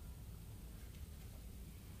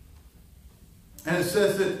 And it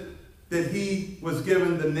says that he was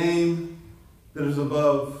given the name that is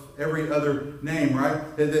above every other name,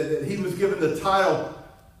 right? That he was given the title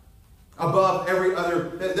above every other.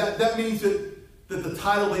 That means that the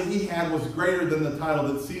title that he had was greater than the title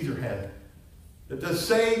that Caesar had. That to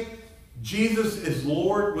say Jesus is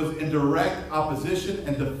Lord was in direct opposition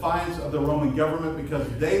and defiance of the Roman government, because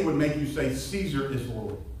they would make you say Caesar is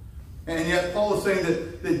Lord. And yet Paul is saying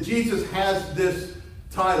that Jesus has this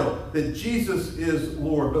title, that Jesus is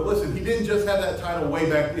Lord. But listen, he didn't just have that title way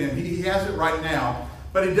back then. He has it right now.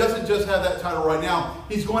 But he doesn't just have that title right now.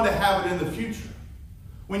 He's going to have it in the future.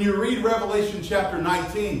 When you read Revelation chapter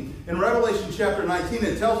 19, in Revelation chapter 19,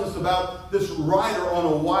 it tells us about this rider on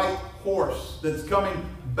a white horse that's coming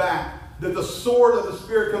back, that the sword of the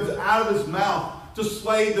Spirit comes out of his mouth to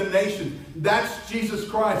slay the nation. That's Jesus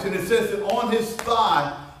Christ. And it says that on his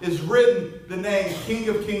thigh is written the name King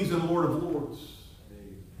of Kings and Lord of Lords.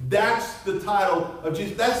 That's the title of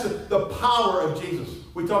Jesus. That's the power of Jesus.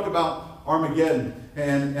 We talk about Armageddon.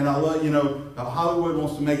 And I love, Hollywood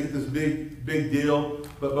wants to make it this big deal.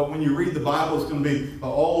 But when you read the Bible, it's going to be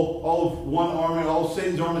all of one army, all of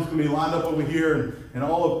Satan's army is going to be lined up over here, and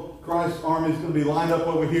all of Christ's army is going to be lined up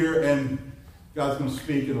over here, and God's going to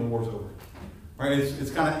speak and the war's over. Right?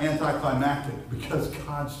 It's kind of anticlimactic because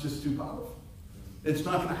God's just too powerful. It's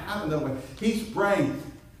not going to happen that way. He's praying.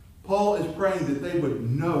 Paul is praying that they would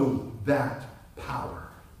know that power.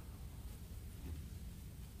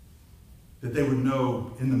 That they would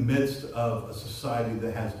know in the midst of a society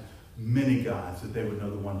that has many gods, that they would know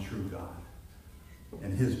the one true God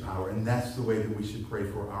and his power. And that's the way that we should pray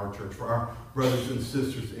for our church, for our brothers and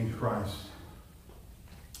sisters in Christ.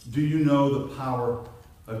 Do you know the power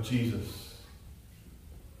of Jesus?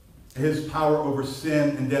 His power over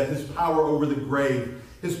sin and death, his power over the grave,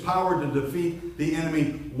 his power to defeat the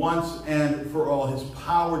enemy once and for all, his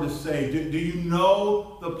power to save. Do you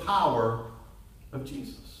know the power of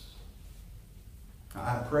Jesus?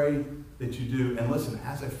 I pray that you do. And listen,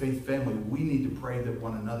 as a faith family, we need to pray that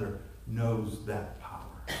one another knows that power.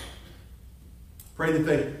 Pray that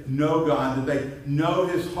they know God, that they know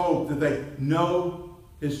his hope, that they know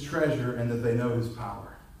his treasure, and that they know his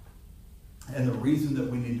power. And the reason that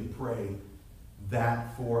we need to pray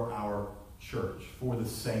that for our church, for the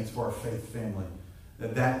saints, for our faith family,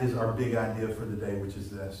 that is our big idea for the day, which is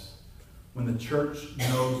this. When the church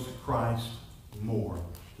knows Christ more,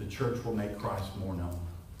 the church will make Christ more known.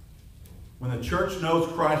 When the church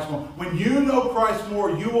knows Christ more, when you know Christ more,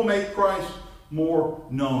 you will make Christ more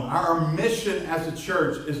known. Our mission as a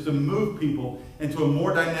church is to move people into a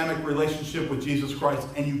more dynamic relationship with Jesus Christ,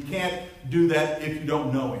 and you can't do that if you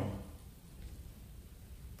don't know him.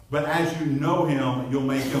 But as you know him, you'll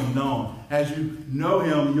make him known. As you know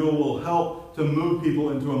him, you will help to move people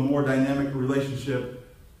into a more dynamic relationship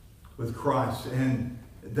with Christ. And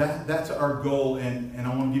that's our goal. And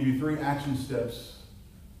I want to give you 3 action steps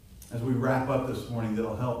as we wrap up this morning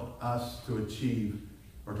that'll help us to achieve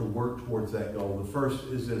or to work towards that goal. The first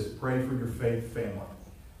is this: pray for your faith family.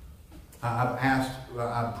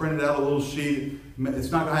 I've printed out a little sheet.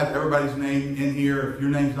 It's not going to have everybody's name in here. If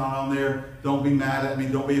your name's not on there, don't be mad at me.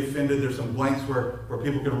 Don't be offended. There's some blanks where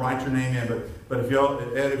people can write your name in. But if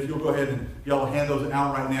you'll go ahead and y'all hand those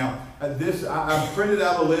out right now. I've printed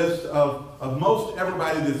out a list of most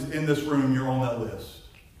everybody that's in this room. You're on that list.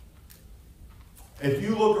 If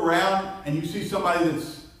you look around and you see somebody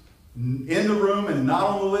that's in the room and not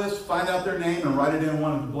on the list, find out their name and write it in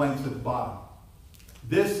one of the blanks at the bottom.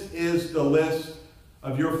 This is the list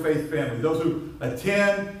of your faith family. Those who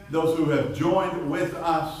attend, those who have joined with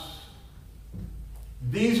us.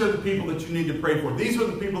 These are the people that you need to pray for. These are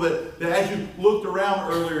the people that as you looked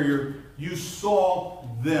around earlier, you saw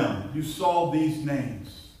them. You saw these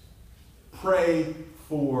names. Pray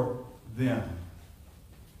for them.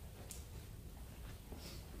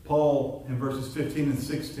 Paul, in verses 15 and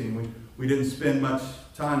 16, we didn't spend much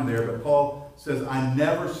time there, but Paul says, I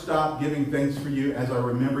never stop giving thanks for you as I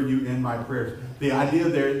remember you in my prayers. The idea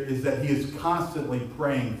there is that he is constantly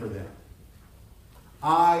praying for them.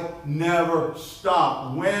 I never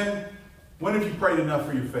stop. When have you prayed enough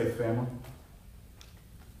for your faith family?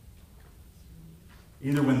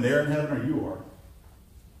 Either when they're in heaven or you are.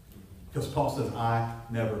 Because Paul says, I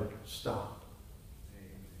never stop.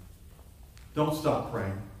 Don't stop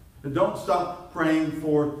praying. Don't stop praying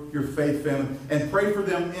for your faith family. And pray for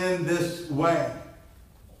them in this way.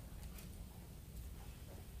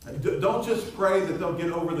 Don't just pray that they'll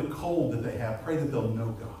get over the cold that they have. Pray that they'll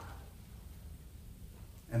know God.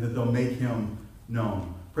 And that they'll make him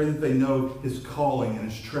known. Pray that they know his calling and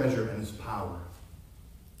his treasure and his power.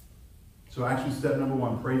 So action step number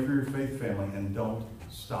 1, pray for your faith family and don't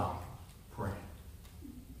stop praying.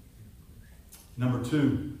 Number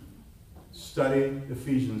 2, study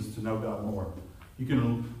Ephesians to know God more. You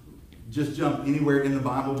can just jump anywhere in the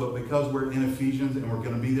Bible, but because we're in Ephesians and we're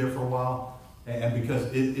going to be there for a while, and because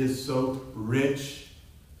it is so rich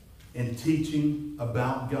in teaching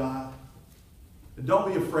about God,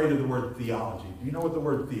 don't be afraid of the word theology. Do you know what the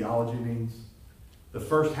word theology means? The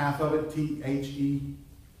first half of it, T-H-E,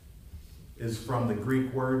 is from the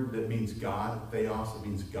Greek word that means God, theos, it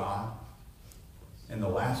means God. And the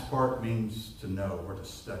last part means to know or to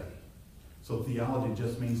study. So theology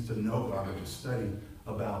just means to know God or to study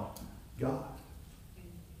about God.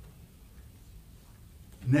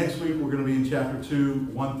 Next week we're going to be in chapter 2,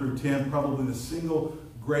 1 through 10, probably the single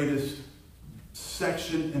greatest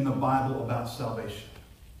section in the Bible about salvation.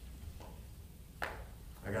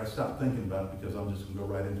 I got to stop thinking about it because I'm just going to go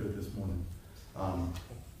right into it this morning.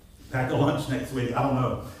 Pack a lunch next week. I don't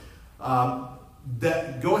know.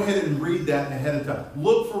 Go ahead and read that ahead of time.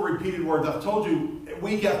 Look for repeated words. I've told you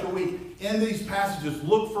week after week in these passages,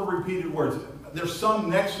 look for repeated words. There's some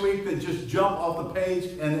next week that just jump off the page,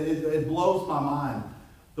 and it blows my mind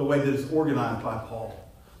the way that it's organized by Paul.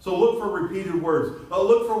 So look for repeated words.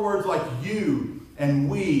 Look for words like you and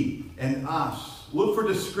we and us. Look for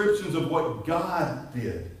descriptions of what God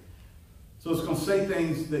did. So it's going to say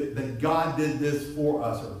things that God did this for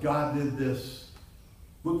us, or God did this.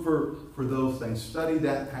 Look for those things. Study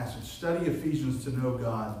that passage. Study Ephesians to know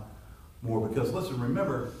God more. Because listen,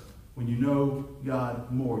 remember, when you know God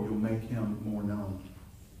more, you'll make him more known.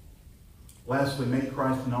 Lastly, make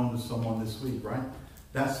Christ known to someone this week, right?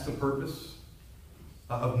 That's the purpose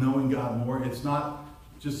of knowing God more. It's not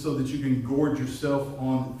just so that you can gorge yourself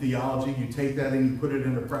on theology. You take that and you put it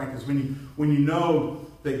into practice. When you know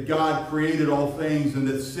that God created all things and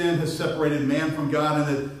that sin has separated man from God,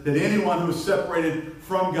 and that anyone who is separated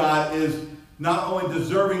from God is not only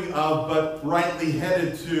deserving of, but rightly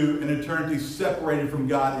headed to an eternity separated from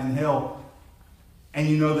God in hell. And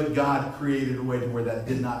you know that God created a way to where that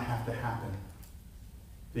did not have to happen.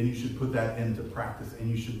 Then you should put that into practice and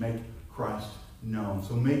you should make Christ known.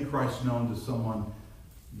 So make Christ known to someone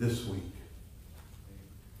this week.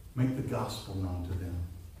 Make the gospel known to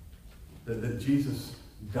them. That Jesus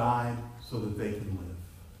died so that they can live.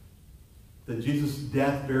 That Jesus'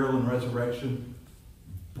 death, burial, and resurrection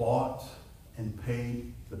bought and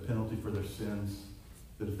paid the penalty for their sins.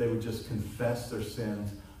 That if they would just confess their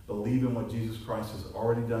sins, believe in what Jesus Christ has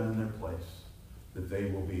already done in their place, that they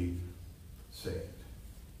will be saved.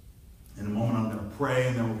 In a moment I'm going to pray,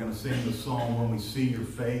 and then we're going to sing the song, When We See Your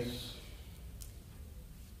Face.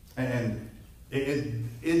 And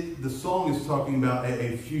the song is talking about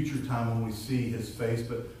a future time when we see his face.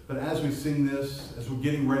 But as we sing this, as we're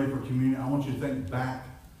getting ready for communion, I want you to think back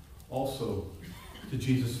also to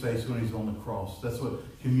Jesus' face when he's on the cross. That's what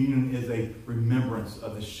communion is, a remembrance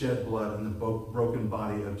of the shed blood and the broken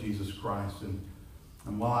body of Jesus Christ.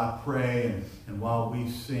 And while I pray and while we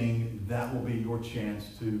sing, that will be your chance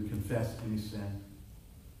to confess any sin.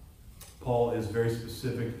 Paul is very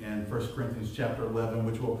specific in 1 Corinthians chapter 11,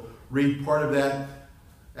 which we'll read part of that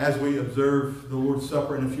as we observe the Lord's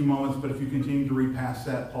Supper in a few moments. But if you continue to read past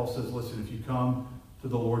that, Paul says, listen, if you come to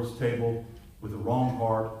the Lord's table with a wrong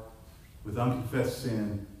heart, with unconfessed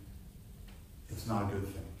sin, it's not a good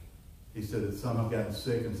thing. He said that some have gotten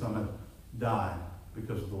sick and some have died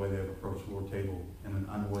because of the way they have approached the Lord's table in an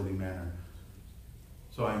unworthy manner.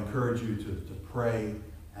 So I encourage you to pray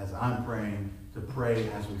as I'm praying, to pray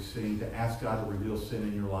as we sing, to ask God to reveal sin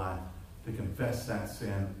in your life, to confess that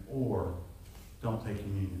sin, or don't take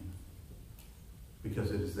communion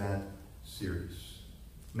because it is that serious.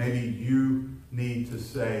 Maybe you need to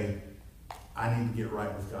say, I need to get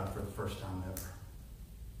right with God for the first time ever.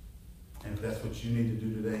 And if that's what you need to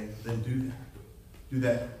do today, then do that. Do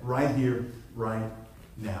that right here, right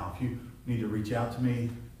now. If you need to reach out to me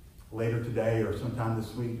later today or sometime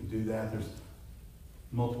this week, do that. There's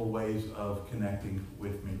multiple ways of connecting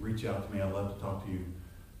with me. Reach out to me. I'd love to talk to you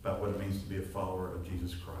about what it means to be a follower of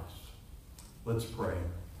Jesus Christ. Let's pray,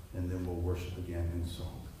 and then we'll worship again in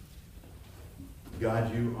song.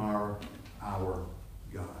 God, you are our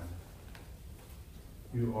God.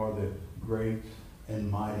 You are the great and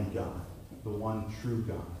mighty God, the one true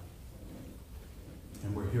God.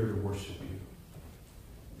 And we're here to worship you.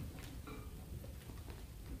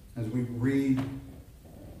 As we read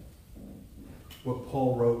what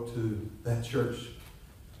Paul wrote to that church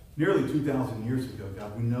nearly 2,000 years ago,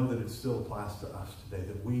 God, we know that it still applies to us today,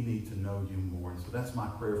 that we need to know you more. And so that's my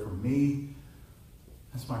prayer for me.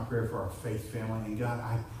 That's my prayer for our faith family. And God,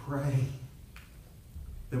 I pray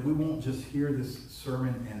that we won't just hear this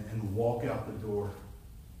sermon and walk out the door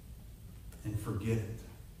and forget it.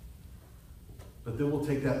 But that we'll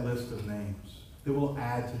take that list of names. That we'll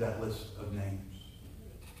add to that list of names.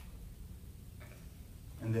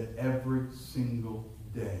 And that every single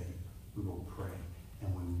day we will pray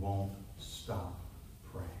and we won't stop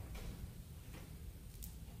praying.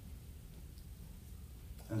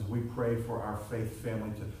 As we pray for our faith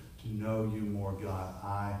family to know you more, God,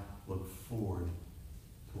 I look forward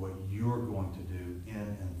to what you're going to do in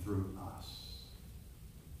and through us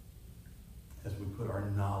as we put our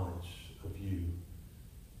knowledge of you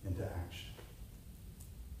into action.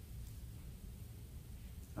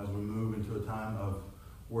 As we move into a time of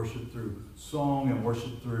worship through song and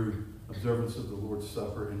worship through observance of the Lord's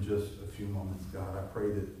Supper in just a few moments, God, I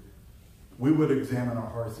pray that we would examine our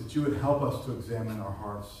hearts, that you would help us to examine our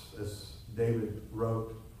hearts. As David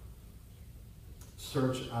wrote,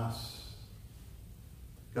 search us.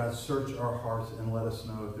 God, search our hearts and let us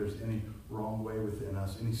know if there's any wrong way within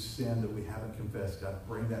us, any sin that we haven't confessed. God,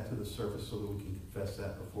 bring that to the surface so that we can confess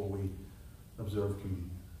that before we observe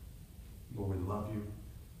communion. Lord, we love you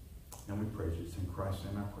and we praise you. It's in Christ's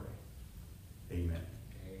name I pray. Amen.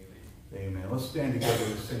 Amen. Amen. Let's stand together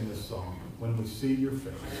and sing this song, When We See Your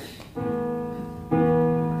Face.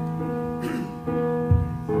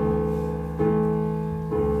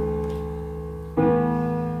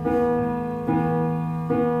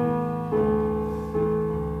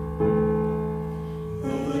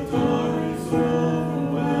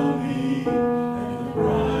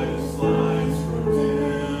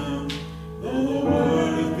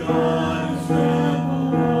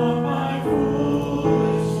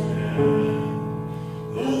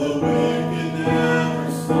 Though the wicked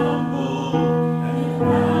never stumble, and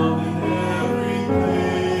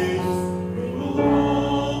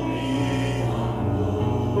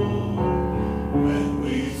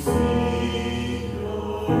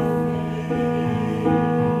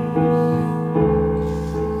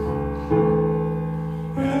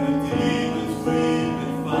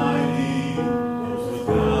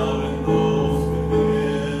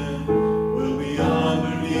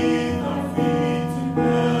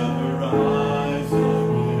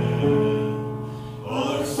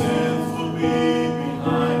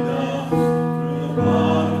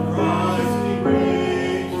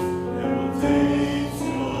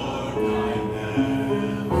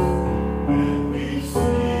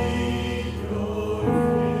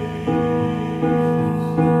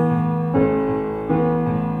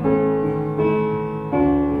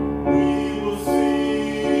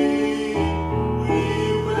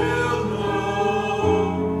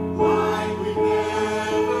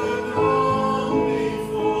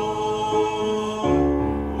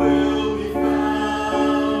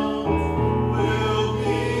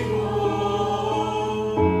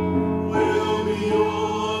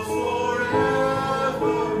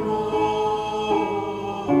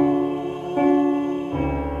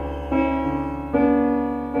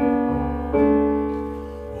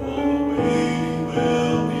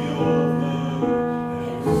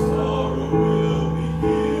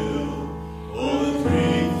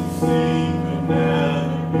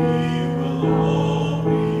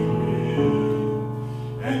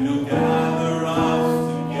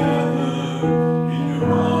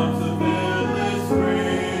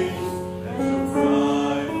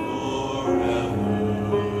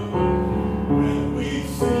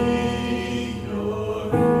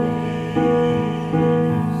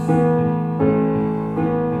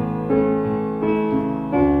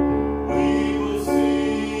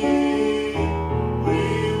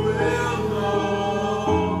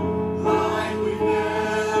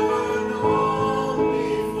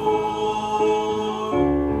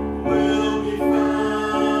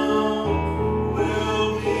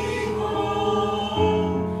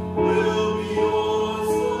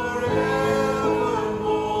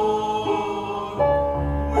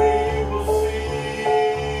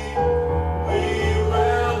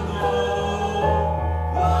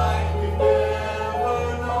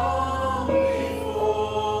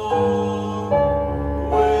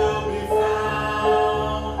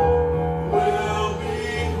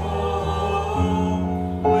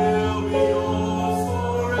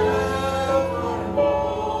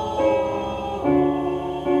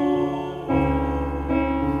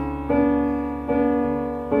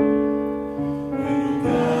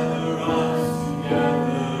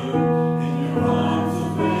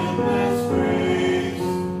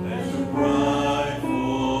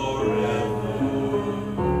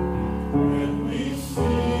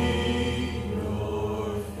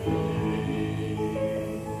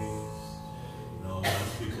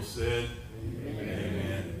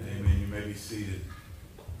seated.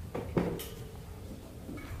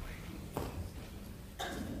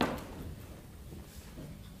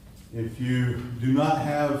 If you do not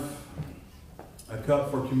have a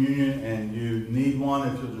cup for communion and you need one,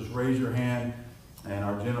 if you'll just raise your hand and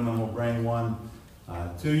our gentleman will bring one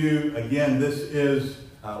to you. Again, this is,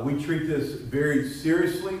 we treat this very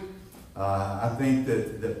seriously. I think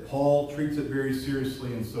that Paul treats it very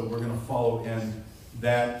seriously, and so we're going to follow in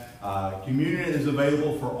that. Communion is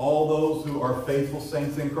available for all those who are faithful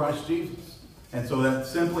saints in Christ Jesus. And so that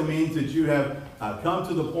simply means that you have come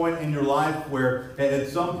to the point in your life where at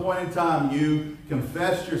some point in time you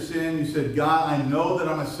confessed your sin. You said, God, I know that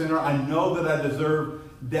I'm a sinner. I know that I deserve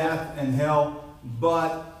death and hell,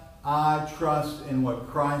 but I trust in what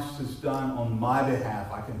Christ has done on my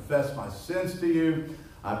behalf. I confess my sins to you.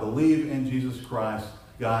 I believe in Jesus Christ.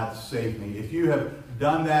 God, save me. If you have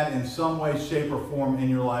done that in some way, shape, or form in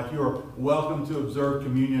your life, you are welcome to observe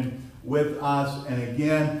communion with us. And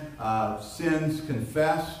again, sins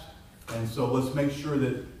confessed. And so let's make sure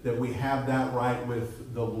that we have that right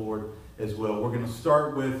with the Lord as well. We're going to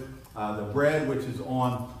start with the bread, which is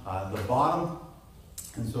on the bottom.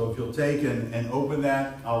 And so if you'll take and open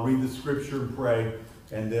that, I'll read the scripture and pray,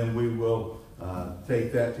 and then we will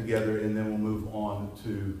take that together, and then we'll move on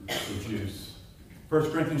to the juice.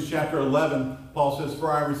 1 Corinthians chapter 11, Paul says,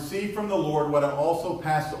 "For I received from the Lord what I also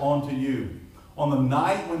passed on to you. On the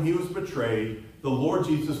night when he was betrayed, the Lord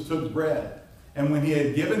Jesus took bread, and when he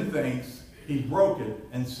had given thanks, he broke it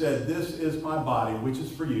and said, 'This is my body, which is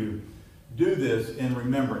for you. Do this in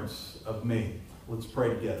remembrance of me.'" Let's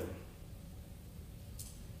pray together.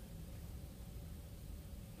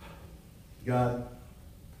 God,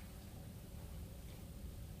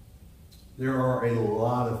 there are a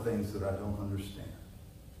lot of things that I don't understand.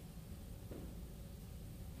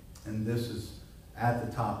 And this is at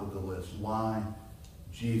the top of the list. Why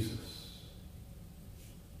Jesus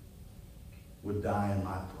would die in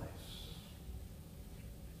my place.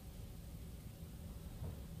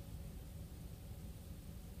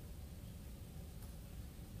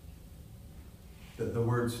 That the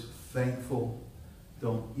words thankful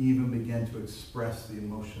don't even begin to express the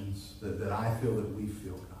emotions that I feel, that we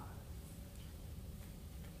feel, God.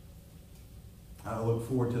 I look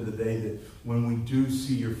forward to the day that when we do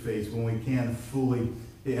see your face, when we can fully,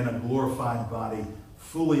 in a glorified body,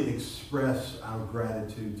 fully express our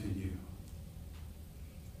gratitude to you.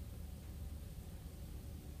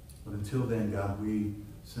 But until then, God, we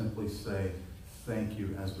simply say thank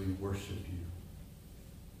you as we worship you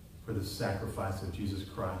for the sacrifice of Jesus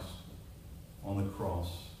Christ on the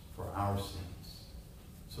cross for our sins,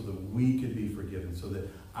 so that we could be forgiven, so that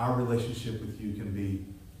our relationship with you can be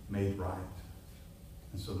made right,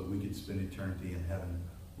 and so that we could spend eternity in heaven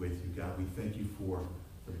with you. God, we thank you for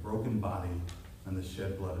the broken body and the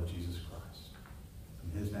shed blood of Jesus Christ.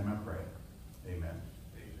 In his name I pray. Amen.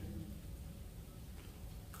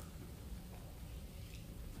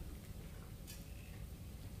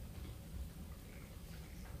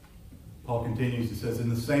 Paul continues, he says, "In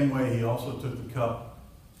the same way, he also took the cup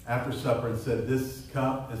after supper and said, 'This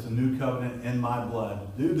cup is a new covenant in my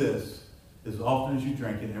blood. Do this as often as you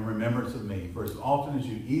drink it in remembrance of me. For as often as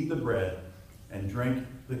you eat the bread and drink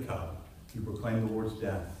the cup, you proclaim the Lord's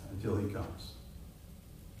death until he comes.'"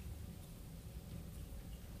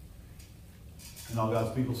 And all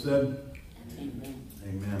God's people said, Amen.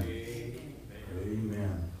 Amen.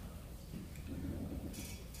 Amen.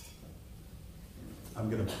 I'm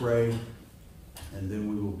going to pray, and then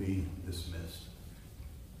we will be dismissed.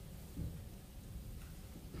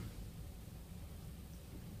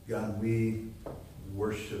 God, we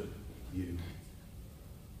worship you,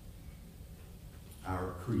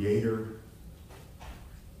 our Creator,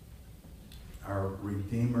 our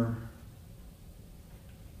Redeemer,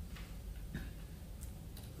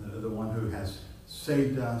 the one who has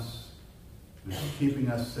saved us, who's keeping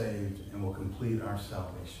us saved, and will complete our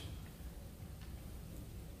salvation.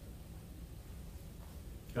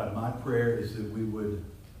 God, my prayer is that we would,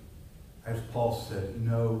 as Paul said,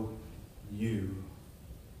 know you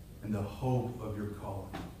and the hope of your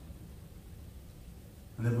calling.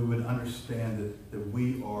 And that we would understand that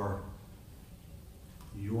we are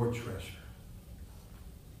your treasure.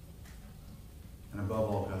 And above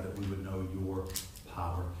all, God, that we would know your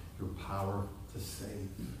power to save.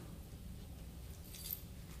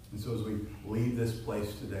 And so as we leave this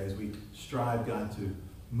place today, as we strive, God, to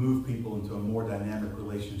move people into a more dynamic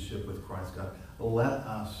relationship with Christ, God, let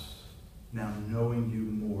us, now knowing you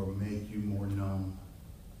more, make you more known,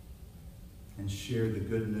 and share the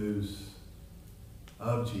good news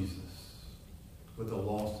of Jesus with a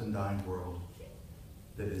lost and dying world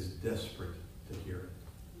that is desperate to hear it.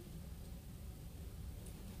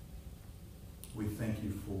 we thank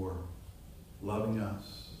you for loving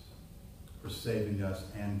us, for saving us,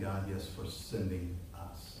 and God, yes, for sending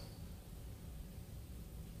us.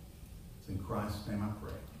 It's in Christ's name I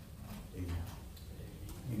pray. Amen.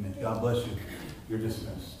 Amen. God bless you. You're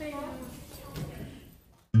dismissed.